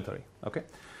complementary, okay?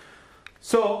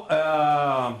 So,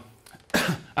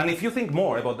 and if you think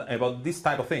more about this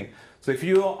type of thing, so if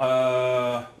you,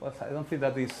 well, I don't think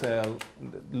that this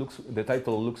the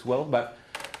title looks well, but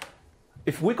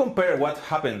if we compare what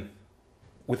happened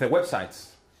with the websites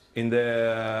in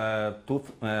the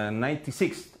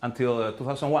 96 until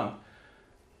 2001,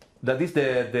 that is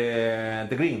the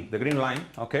green line,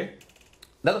 okay?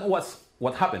 That was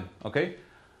what happened, okay?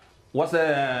 Was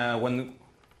when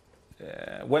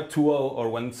Web 2.0 or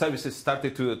when services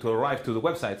started to arrive to the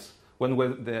websites, when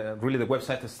really the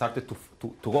website started to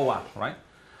go up, right?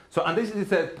 So, and this is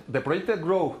the projected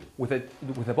growth with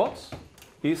the bots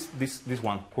is this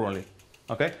one currently,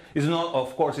 okay? It's not,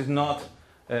 of course, it's not.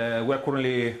 We're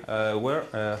currently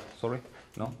sorry,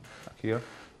 no, here.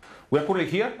 We're currently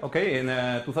here, okay, in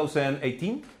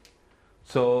 2018.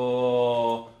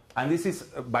 So, and this is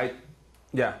by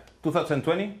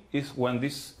 2020 is when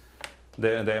this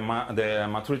the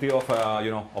maturity of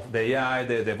of the AI,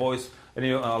 the voice. And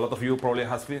a lot of you probably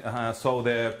saw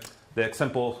the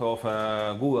example of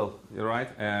Google, right?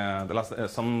 The last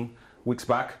some weeks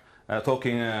back,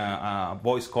 talking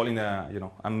voice calling,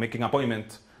 and making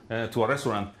appointment to a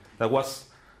restaurant. That was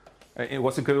it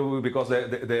was incredible because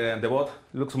the bot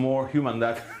looks more human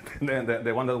than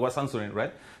the one that was answering,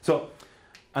 right? So,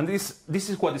 and this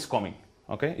is what is coming.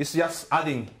 Okay, it's just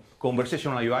adding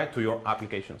conversational UI to your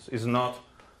applications. It's not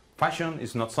fashion.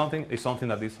 It's not something. It's something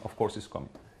that is, of course, is coming.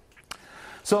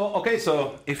 So, okay,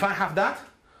 so if I have that,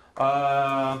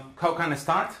 how can I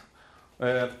start?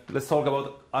 Let's talk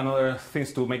about another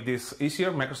things to make this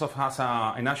easier. Microsoft has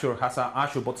in Azure has an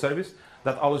Azure bot service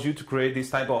that allows you to create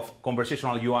this type of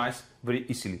conversational UIs very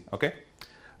easily. Okay,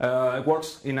 it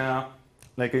works in a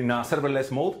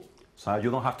serverless mode, so you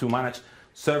don't have to manage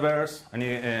servers,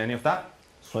 any of that.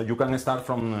 So you can start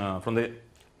from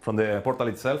the portal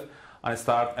itself and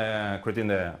start creating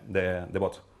the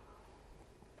bot.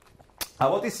 A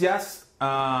bot is just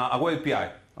a web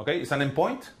API. Okay, it's an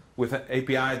endpoint with an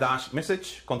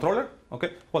API-message controller.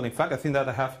 Okay, well, in fact, I think that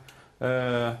I have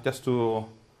just to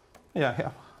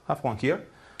have one here.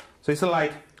 So it's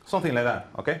like something like that.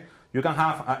 Okay, you can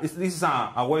have this is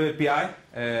a web API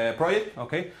project.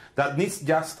 Okay, that needs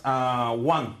just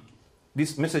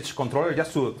this message controller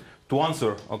just to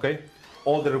answer. Okay,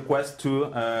 all the requests to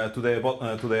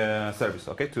the service.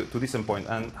 Okay, to this endpoint,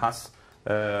 and has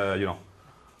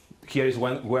here is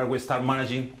where we start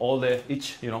managing all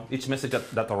each message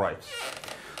that arrives.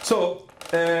 So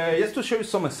just to show you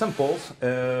some examples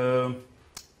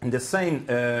in the same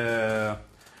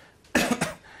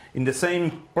in the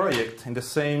same project, in the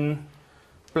same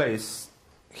place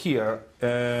here.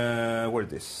 Where is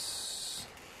this?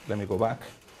 Let me go back.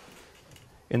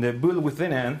 In the build with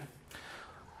DNN,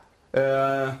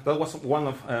 that was one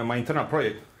of my internal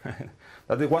project.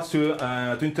 That it was to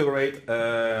integrate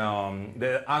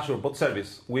the Azure bot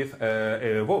service with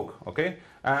Evoke, okay,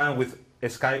 and with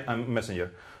Skype and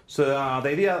Messenger. So the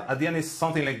idea at the end is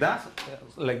something like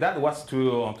that. Was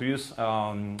to use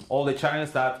all the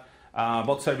channels that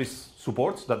bot service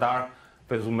supports, that are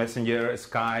Facebook Messenger,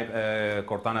 Skype,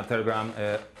 Cortana, Telegram,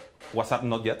 WhatsApp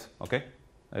not yet, okay,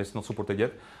 it's not supported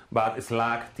yet, but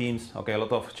Slack, Teams, okay, a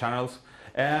lot of channels,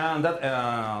 and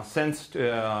that sends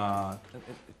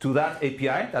to that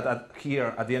API that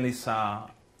here at the end is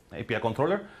API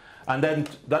controller, and then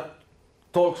that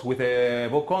talks with the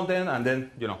Evoke content, and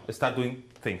then start doing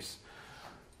things.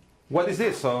 What is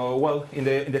this? So, well, in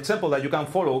the example that you can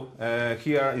follow,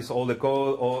 here is all the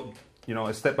code, or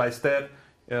step by step.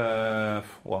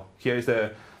 Well, here is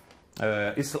the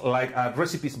it's like a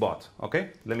recipes bot. Okay,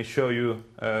 let me show you.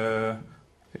 I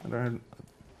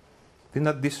think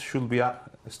that this should be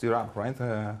still up, right?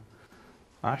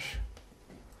 Ash.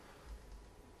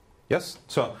 Yes.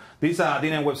 So this is a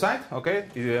DNN website. Okay,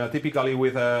 typically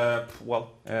with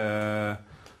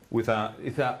it's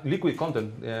a liquid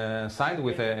content site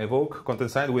with a Evoke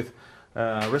content site with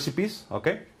recipes.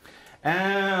 Okay.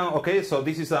 Okay, so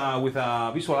this is with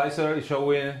a visualizer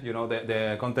showing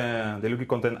the content, the liquid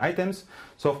content items.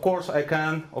 So of course I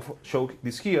can show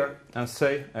this here and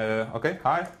say okay,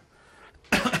 hi,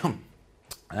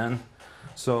 and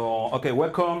so okay,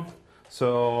 welcome.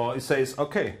 So it says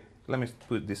okay. Let me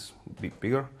put this a bit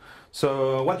bigger.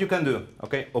 So what you can do?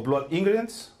 Okay, upload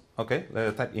ingredients. Okay,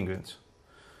 type ingredients.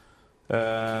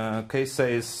 Okay,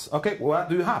 says okay. What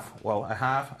do you have? Well, I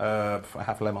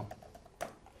have lemon.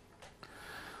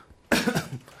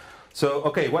 So,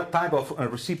 okay, what type of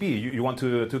recipe you want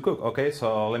to cook? Okay,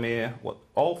 so let me,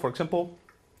 all, for example.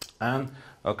 And,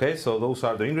 okay, so those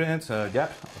are the ingredients, yeah,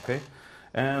 okay.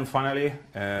 And finally,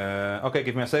 okay,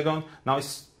 give me a second. Now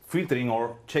it's filtering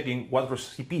or checking what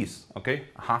recipes, okay,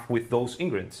 I have with those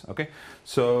ingredients, okay.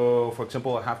 So, for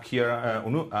example, I have here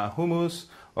hummus,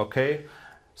 okay.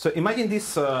 So imagine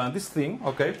this, this thing,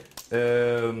 okay,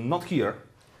 not here.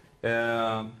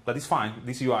 that is fine,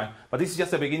 this UI. But this is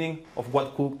just the beginning of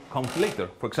what could come later.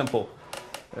 For example,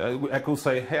 I could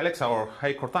say, hey Alexa, or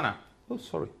hey Cortana. Oh,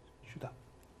 sorry, should have.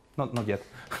 Not yet.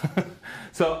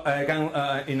 So I can,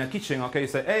 in a kitchen, okay,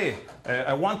 say, hey,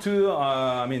 I want to,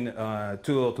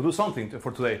 to do something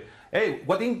for today. Hey,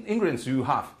 what ingredients do you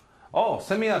have? Oh,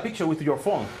 send me a picture with your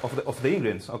phone of the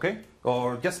ingredients, okay?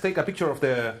 Or just take a picture of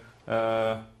the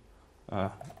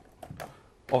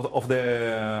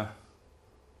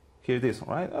here it is,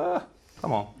 right?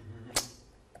 Come on.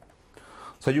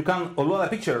 So you can upload a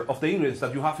picture of the ingredients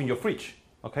that you have in your fridge,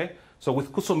 okay? So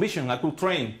with custom vision, I could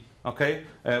train, okay,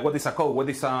 what is a coke, what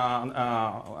is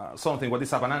something, what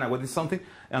is a banana, what is something,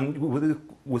 and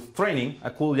with training,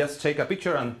 I could just take a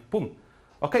picture and boom.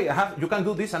 Okay, you can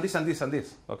do this and this and this and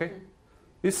this, okay?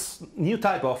 This new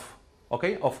type of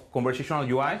conversational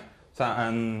UI, so,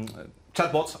 and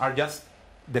chatbots are just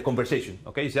the conversation,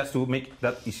 okay? It's just to make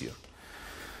that easier.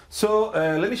 So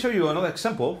let me show you another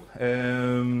example.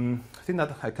 I think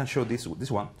that I can show this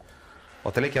one,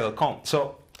 Otelequia.com.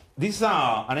 So this is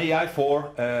an AI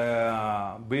for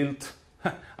built,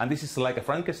 and this is like a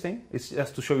Frankenstein. It's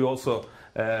just to show you also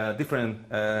different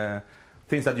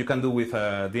things that you can do with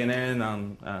DNN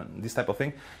and this type of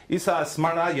thing. It's a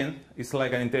smart agent. It's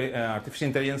like an artificial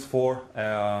intelligence for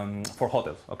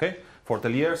hotels, okay? For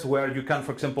hoteliers, where you can,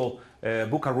 for example,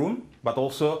 book a room, but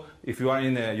also if you are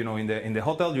in the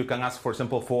hotel, you can ask, for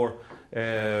example, for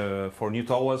new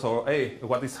towels, or hey,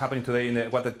 what is happening today,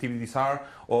 what activities are,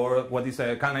 or what is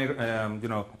can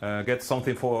I get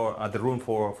something for at the room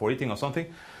for eating or something.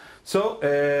 So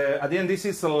at the end, this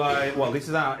is like, well, this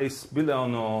is built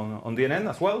on DNN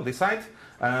as well, this site.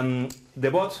 The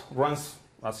bot runs,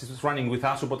 as it's running with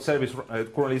our support service,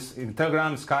 currently is in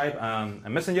Telegram, Skype, and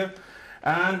Messenger.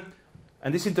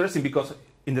 And this is interesting because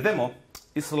in the demo,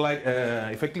 it's like,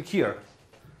 if I click here,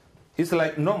 it's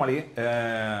like normally,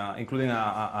 including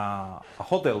a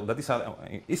hotel, that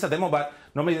is a demo, but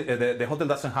normally the hotel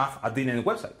doesn't have a DNN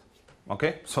website,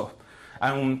 okay? So,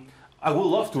 I would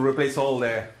love to replace all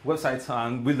the websites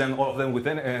and build them, all of them with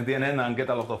DNN and get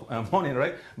a lot of money,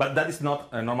 right? But that is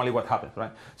not normally what happens,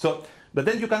 right? So, but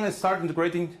then you can start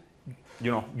integrating,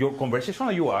 your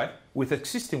conversational UI with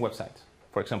existing websites,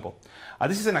 for example.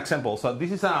 This is an example. So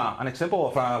this is an example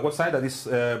of a website that is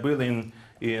built in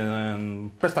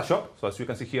PrestaShop. So as you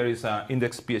can see here is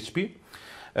index.php.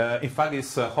 In fact,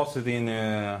 it's hosted in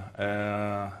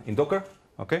Docker,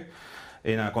 okay,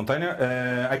 in a container.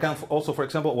 I can also, for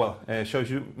example, shows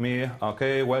you me,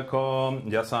 okay, welcome,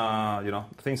 just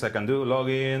things I can do,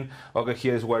 login. Okay,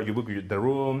 here is where you book the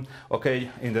room. Okay,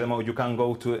 in the demo you can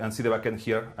go to and see the backend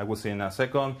here. I will see in a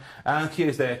second. And here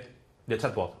is the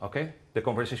chatbot, okay, the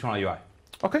conversational UI.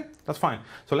 Okay, that's fine.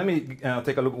 So let me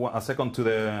take a look a second to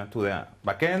the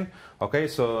backend. Okay,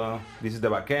 so this is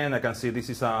the backend. I can see this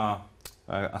is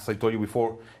as I told you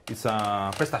before, it's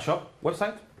a PrestaShop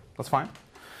website. That's fine.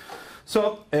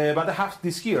 So, but I have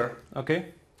this here. Okay,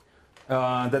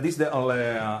 that is the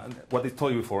what I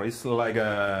told you before. It's like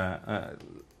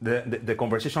the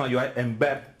conversational UI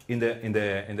embedded in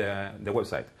the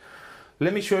website.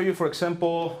 Let me show you, for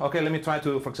example. Okay, let me try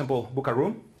to, for example, book a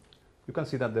room. You can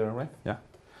see that there, right? Yeah.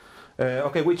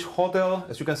 Okay, which hotel?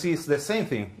 As you can see, it's the same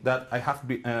thing that I have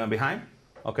behind.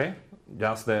 Okay,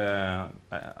 just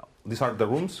these are the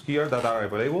rooms here that are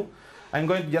available. I'm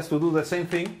going just to do the same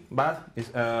thing, but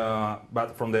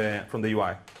from the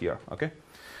UI here. Okay,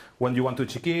 when you want to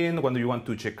check in, when do you want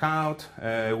to check out?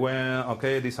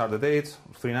 Okay, these are the dates.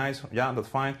 3 nights. Yeah, that's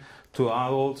fine. 2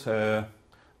 adults,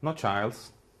 no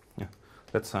childs. Yeah,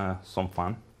 that's some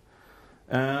fun.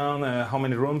 And how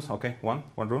many rooms? Okay, one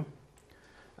room.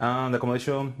 And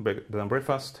accommodation, bed and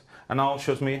breakfast. And now it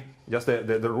shows me just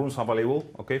the rooms available,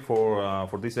 okay, for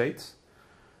these dates.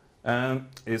 And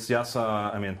it's just,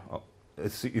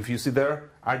 if you see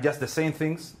there, are just the same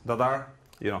things that are,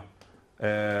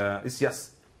 it's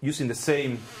just using the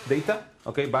same data,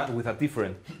 okay, but with a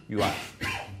different UI,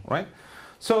 right?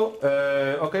 So,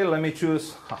 okay, let me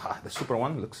choose the super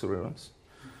one, luxury rooms.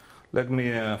 Let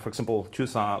me, for example,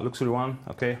 choose a luxury one.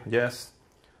 Okay, yes.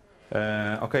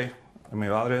 Okay,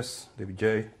 email address,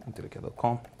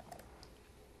 davidj@otelequia.com.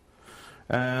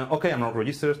 Okay, I'm not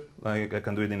registered. I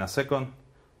can do it in a second.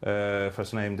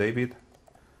 First name, David.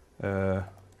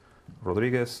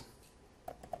 Rodriguez.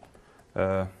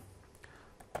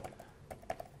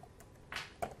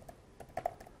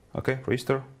 Okay,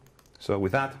 register. So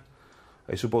with that,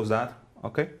 I suppose that,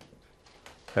 okay.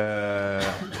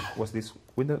 What's this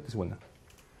window? This window.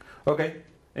 Okay.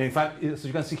 In fact, as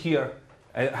you can see here,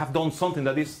 I have done something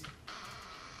that is,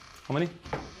 how many?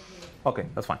 Okay,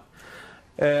 that's fine.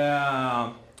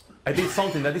 I did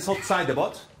something that is outside the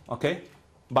bot. okay,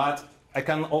 but I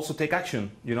can also take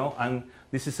action, you know, and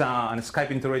this is an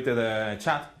Skype integrated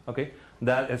chat, okay,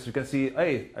 that as you can see,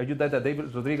 hey, are you that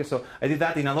David Rodriguez? So I did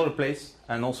that in another place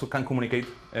and also can communicate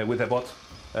with the bot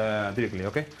directly,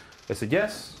 okay. I said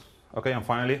yes, okay, and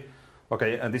finally,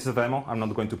 okay, and this is a demo, I'm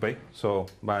not going to pay, so,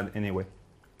 but anyway.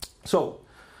 So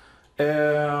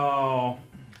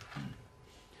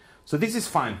this is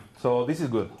fine, so this is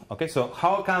good, okay, so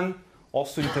how I can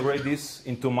also integrate this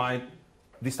into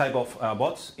this type of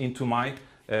bots into my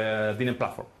DNN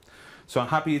platform. So I'm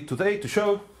happy today to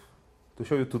show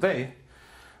you today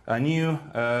a new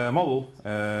module,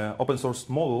 open source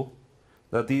module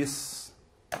that is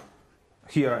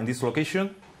here in this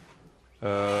location,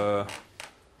 Intellega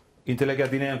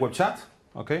DNN web chat,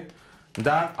 okay,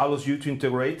 that allows you to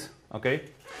integrate, okay,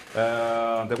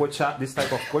 the web chat, this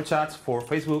type of web chats for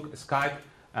Facebook, Skype,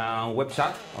 web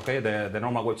chat, okay, the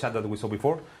normal web chat that we saw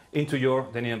before, into your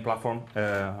DNN platform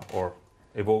or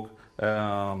Evoke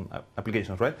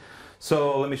applications, right?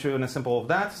 So let me show you an example of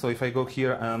that. So if I go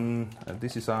here,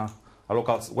 this is a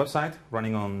local website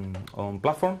running on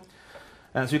platform.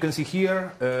 And as you can see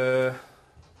here,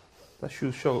 that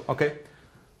should show, okay.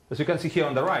 As you can see here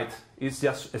on the right, it's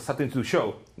just starting to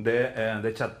show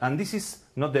the chat. And this is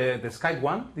not the Skype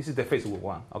one, this is the Facebook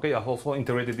one. Okay, I've also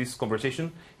integrated this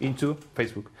conversation into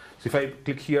Facebook. So if I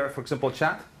click here, for example,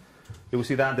 chat, you will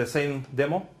see that the same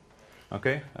demo.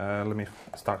 Okay, let me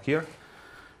start here.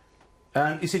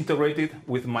 And it's integrated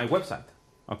with my website.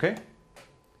 Okay,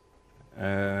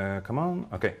 come on.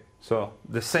 Okay, so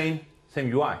the same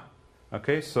UI.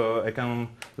 Okay, so I can,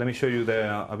 let me show you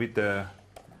a bit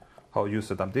how you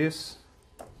set up this.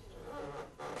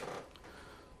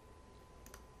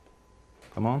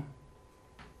 Come on.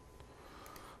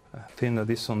 I think that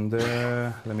this on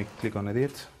there. Let me click on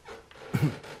edit.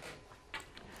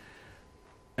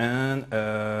 And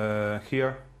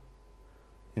here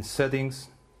in settings,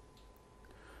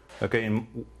 okay, in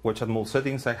web chat mode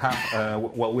settings, I have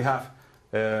well, we have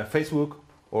Facebook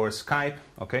or Skype,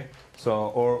 okay, so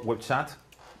or web chat,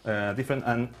 different,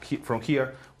 and from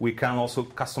here we can also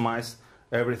customize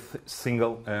every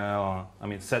single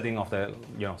setting of the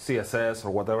CSS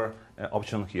or whatever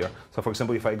option here. So for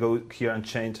example, if I go here and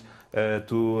change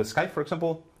to Skype, for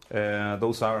example,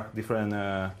 those are different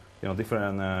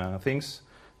different things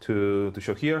to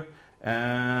show here.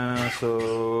 And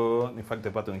so in fact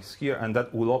the button is here, and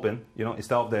that will open,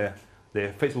 instead of the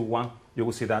Facebook one, you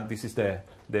will see that this is the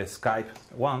Skype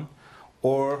one.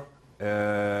 Or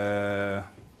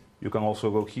you can also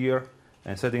go here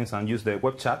and settings and use the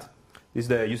web chat. This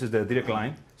uses the direct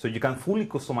line, so you can fully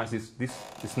customize this. This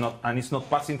is not, and it's not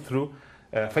passing through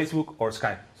Facebook or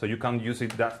Skype, so you can use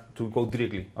it to go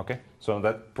directly. Okay, so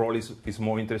that probably is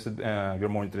more interested. You're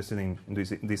more interested in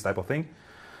this type of thing.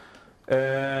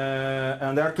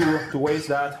 And there are two ways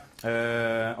that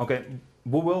okay,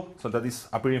 bubble, so that is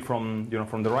appearing from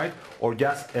from the right, or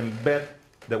just embed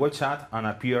the web chat and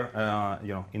appear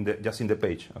just in the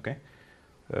page. Okay,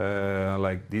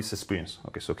 like this experience.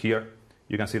 Okay, so here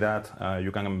you can see that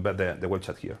you can embed the web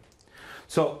chat here.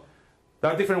 So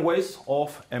there are different ways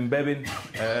of embedding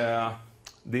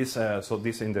this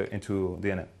into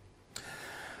DNN.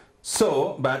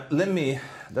 So, but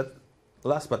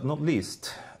last but not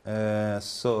least.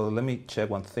 So let me check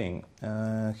one thing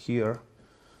here.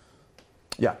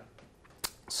 Yeah.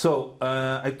 So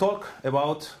I talk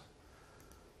about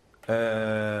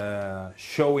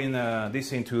showing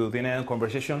this into DNN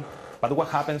conversation, but what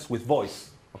happens with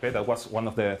voice? Okay, that was one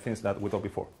of the things that we talked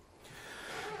before.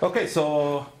 Okay,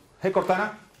 so hey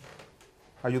Cortana,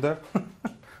 are you there?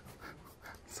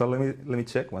 So let me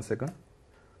check 1 second.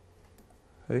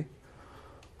 Hey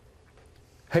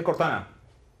Cortana.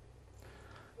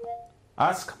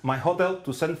 Ask my hotel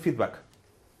to send feedback.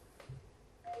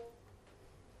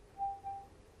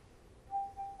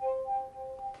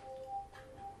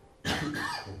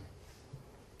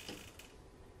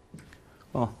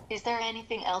 Oh. Is there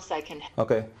anything else I can...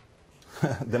 Okay.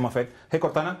 Demo effect. Hey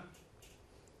Cortana.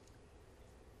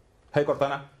 Hey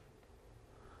Cortana.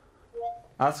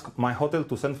 Ask my hotel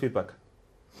to send feedback.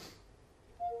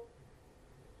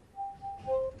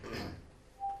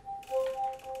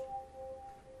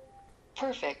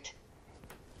 Perfect.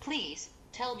 Please,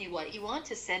 tell me what you want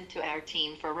to send to our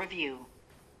team for review.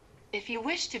 If you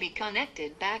wish to be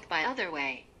connected back by other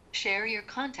way, share your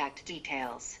contact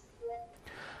details.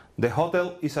 The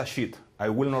hotel is a shit. I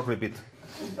will not repeat.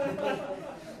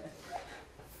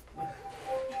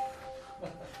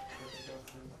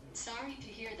 Sorry to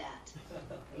hear that.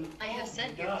 I have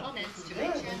sent your comments to HR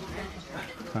manager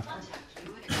and will contact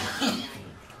you accordingly.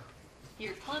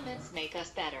 Your comments make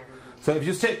us better. So if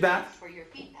you check that, for your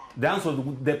feedback. the answer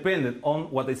would depend on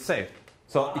what they say.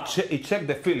 So it checked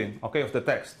the feeling, okay, of the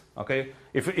text, okay.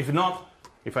 If not,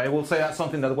 if I will say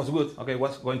something that was good, okay,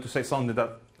 was going to say something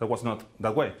that was not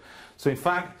that way. So in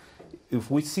fact,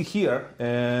 if we see here,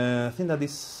 I think that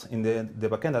is in the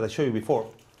backend that I showed you before,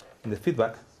 in the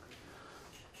feedback,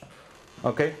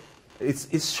 okay,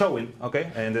 it's showing,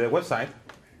 okay, and the website.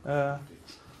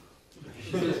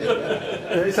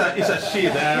 It's a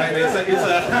sheet,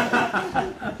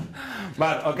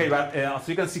 but okay, but as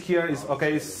you can see here, is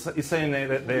okay. It's saying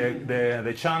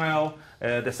the channel,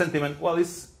 the sentiment. Well,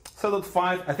 it's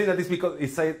 7.5. I think that is because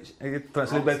it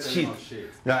translates by sheet.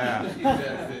 Yeah.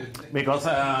 Because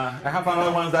I have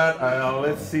another one that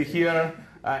let's see here.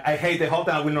 I hate the whole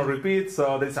time. I will not repeat.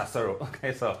 So this is a 0.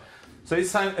 Okay, so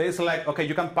it's like okay,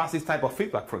 you can pass this type of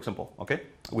feedback, for example. Okay,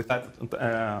 with that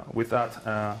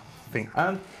thing.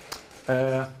 And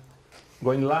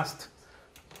going last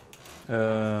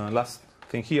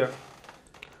thing here,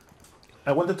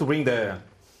 I wanted to bring the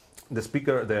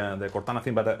speaker, the Cortana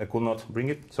thing, but I could not bring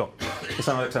it. So it's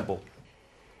another example.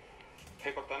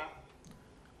 Hey Cortana,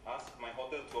 ask my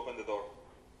hotel to open the door.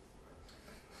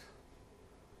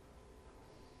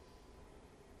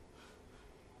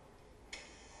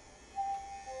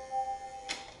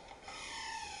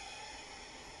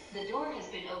 The door has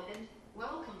been opened.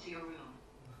 Welcome to your room.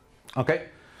 Okay,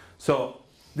 so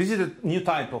this is a new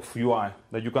type of UI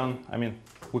that you can,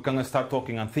 we can start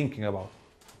talking and thinking about.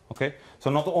 Okay, so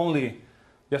not only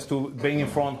just to being in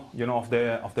front, of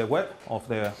the web, of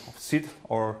seat,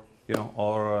 or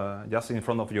or just in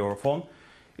front of your phone,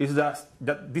 is that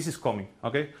this is coming.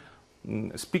 Okay,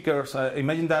 speakers.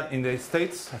 Imagine that in the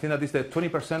States, I think that is the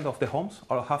 20% of the homes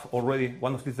have already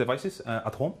one of these devices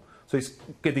at home. So it's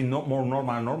getting more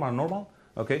normal.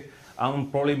 Okay, and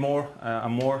probably more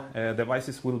and more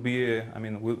devices will be.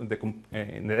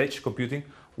 In the edge computing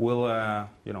will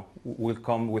will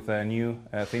come with new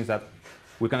things that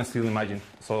we can still imagine.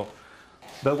 So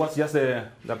that was just the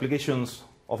applications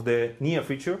of the near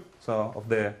future. So of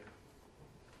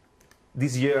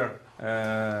this year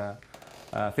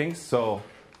things. So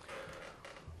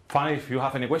fine. If you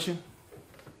have any question,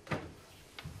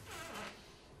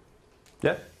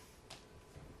 yeah.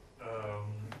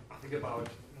 I think about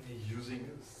using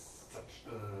such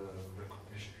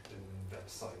recognition in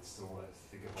websites. So I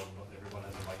think about not everyone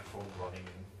has a microphone running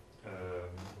in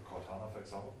Cortana, for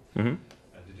example. Mm-hmm.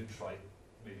 And did you try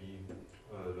maybe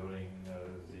learning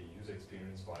the user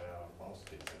experience via mouse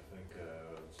clicks? I think,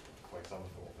 for example,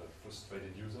 for a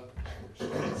frustrated user, which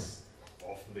is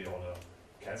often they on a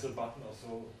cancel button or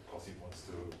so because he wants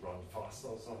to run faster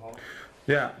or somehow.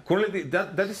 Yeah, currently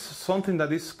that is something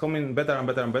that is coming better and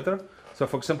better and better. So,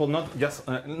 for example, not just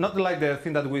not like the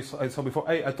thing that I saw before.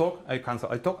 Hey, I talk, I cancel.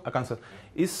 I talk, I cancel.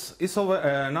 It's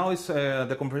over now. It's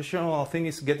the conversational thing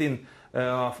is getting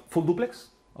full duplex.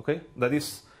 Okay, that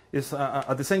is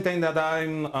at the same time that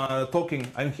I'm talking,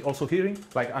 I'm also hearing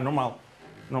like a normal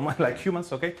like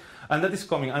humans. Okay, and that is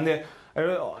coming. And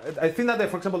I think that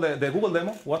for example the Google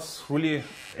demo was really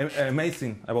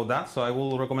amazing about that. So I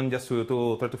will recommend just to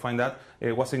try to find that.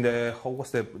 It was in how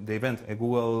was the event?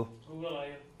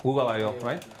 Google I/O,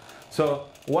 right? So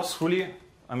was really,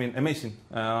 amazing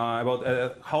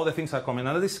about how the things are coming.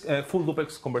 And that is full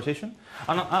duplex conversation.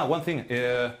 And one thing,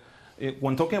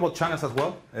 when talking about channels as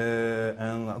well,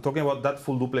 and talking about that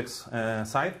full duplex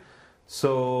side,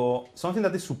 so something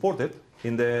that is supported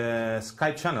in the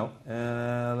Skype channel,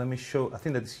 let me show, I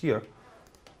think that is here.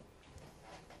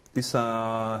 This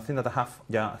thing that I have,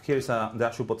 here is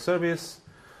the support service,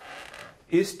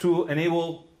 is to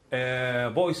enable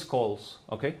voice calls.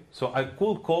 Okay, so I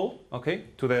could call, okay,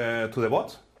 to the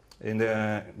bot in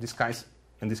this case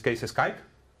Skype,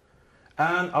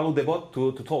 and allow the bot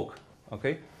to talk.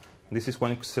 Okay, this is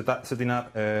when setting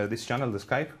up this channel, the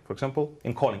Skype, for example,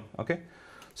 in calling. Okay,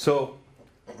 so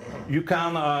you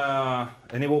can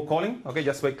enable calling. Okay,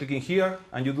 just by clicking here,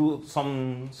 and you do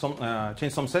some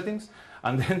change some settings,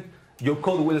 and then your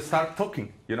code will start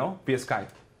talking. via Skype.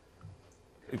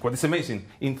 What is amazing.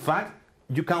 In fact,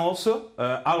 you can also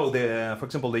allow for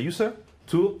example, the user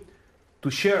to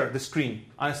share the screen,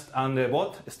 and the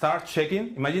bot start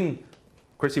checking. Imagine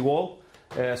crazy wall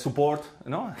support,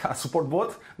 a support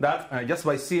bot that just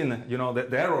by seeing, the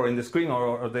error in the screen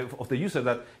or of the user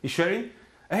that is sharing,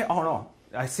 hey, oh no,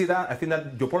 I see that. I think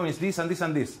that your problem is this and this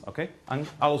and this. Okay, and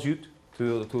allows you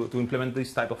to implement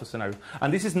this type of a scenario.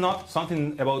 And this is not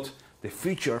something about the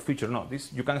future. No,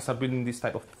 this you can start building this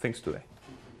type of things today.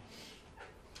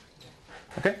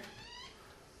 Okay.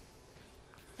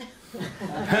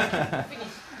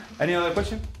 Any other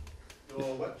question?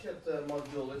 Your web chat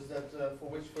module, is that for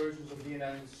which versions of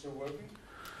DNN is working?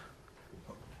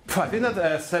 I think that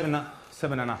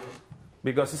 7.5,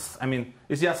 because it's, I mean,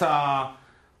 it's just a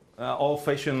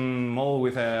old-fashioned model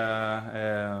with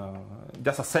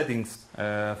just a settings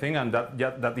thing, and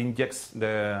that injects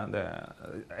the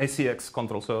ACX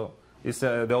control. So it's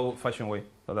the old-fashioned way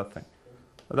of that thing.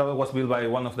 That was built by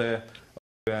one of the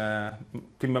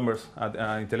team members at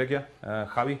Intelequia,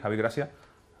 Javi Gracia.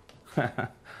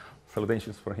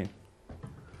 Salutations for him.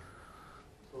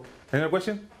 Any other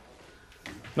question?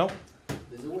 No?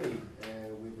 There's a way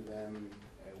with a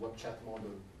web chat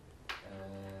model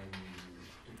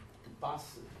to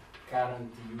pass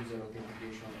current user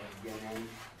authentication of DNN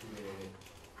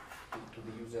to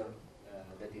the user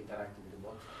that interacts with the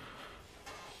bot.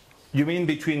 You mean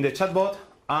between the chatbot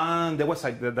and the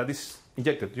website that is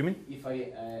injected? You mean? If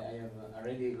I have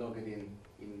already logged in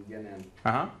DNN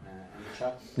Uh-huh. and the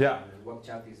chat, Yeah. web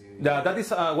chat is in. Yeah, that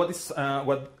is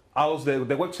what allows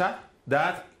the web chat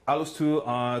that allows to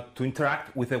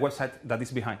interact with the website that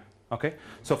is behind. Okay,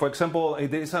 so for example,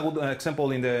 there is a good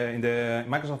example in the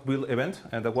Microsoft Build event,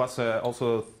 and that was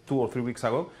also 2 or 3 weeks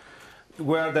ago,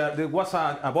 where there was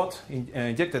a bot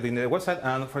injected in the website,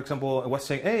 and for example, it was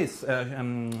saying, hey,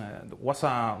 what's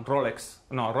a Rolex?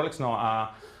 No,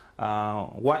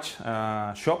 watch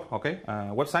shop, okay,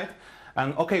 website.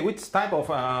 And okay, which type of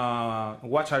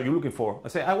watch are you looking for? I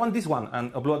say, I want this one,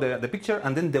 and upload the picture,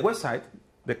 and then the website,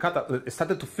 the cut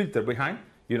started to filter behind,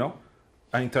 you know,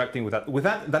 and interacting with that. With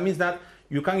that, that means that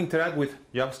you can interact with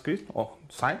JavaScript or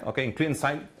site, okay, in client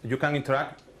side, you can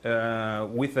interact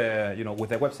with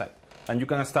the website, and you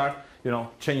can start, you know,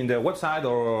 changing the website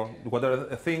or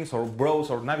whatever things, or browse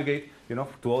or navigate, you know,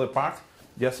 to other parts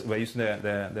just by using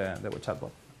the web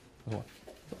chatbot as well.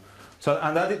 So,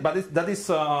 and that is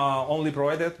only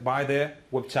provided by the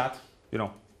web chat, you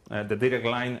know, the direct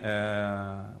line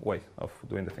way of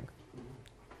doing the thing.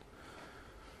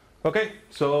 Okay,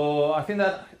 so I think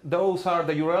that those are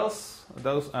the URLs.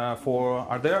 Those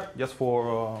are there just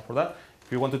for that.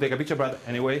 If you want to take a picture, but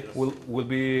anyway, will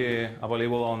be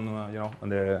available on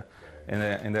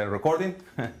in the recording.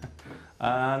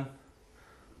 And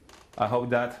I hope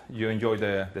that you enjoy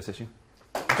the session.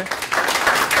 Okay.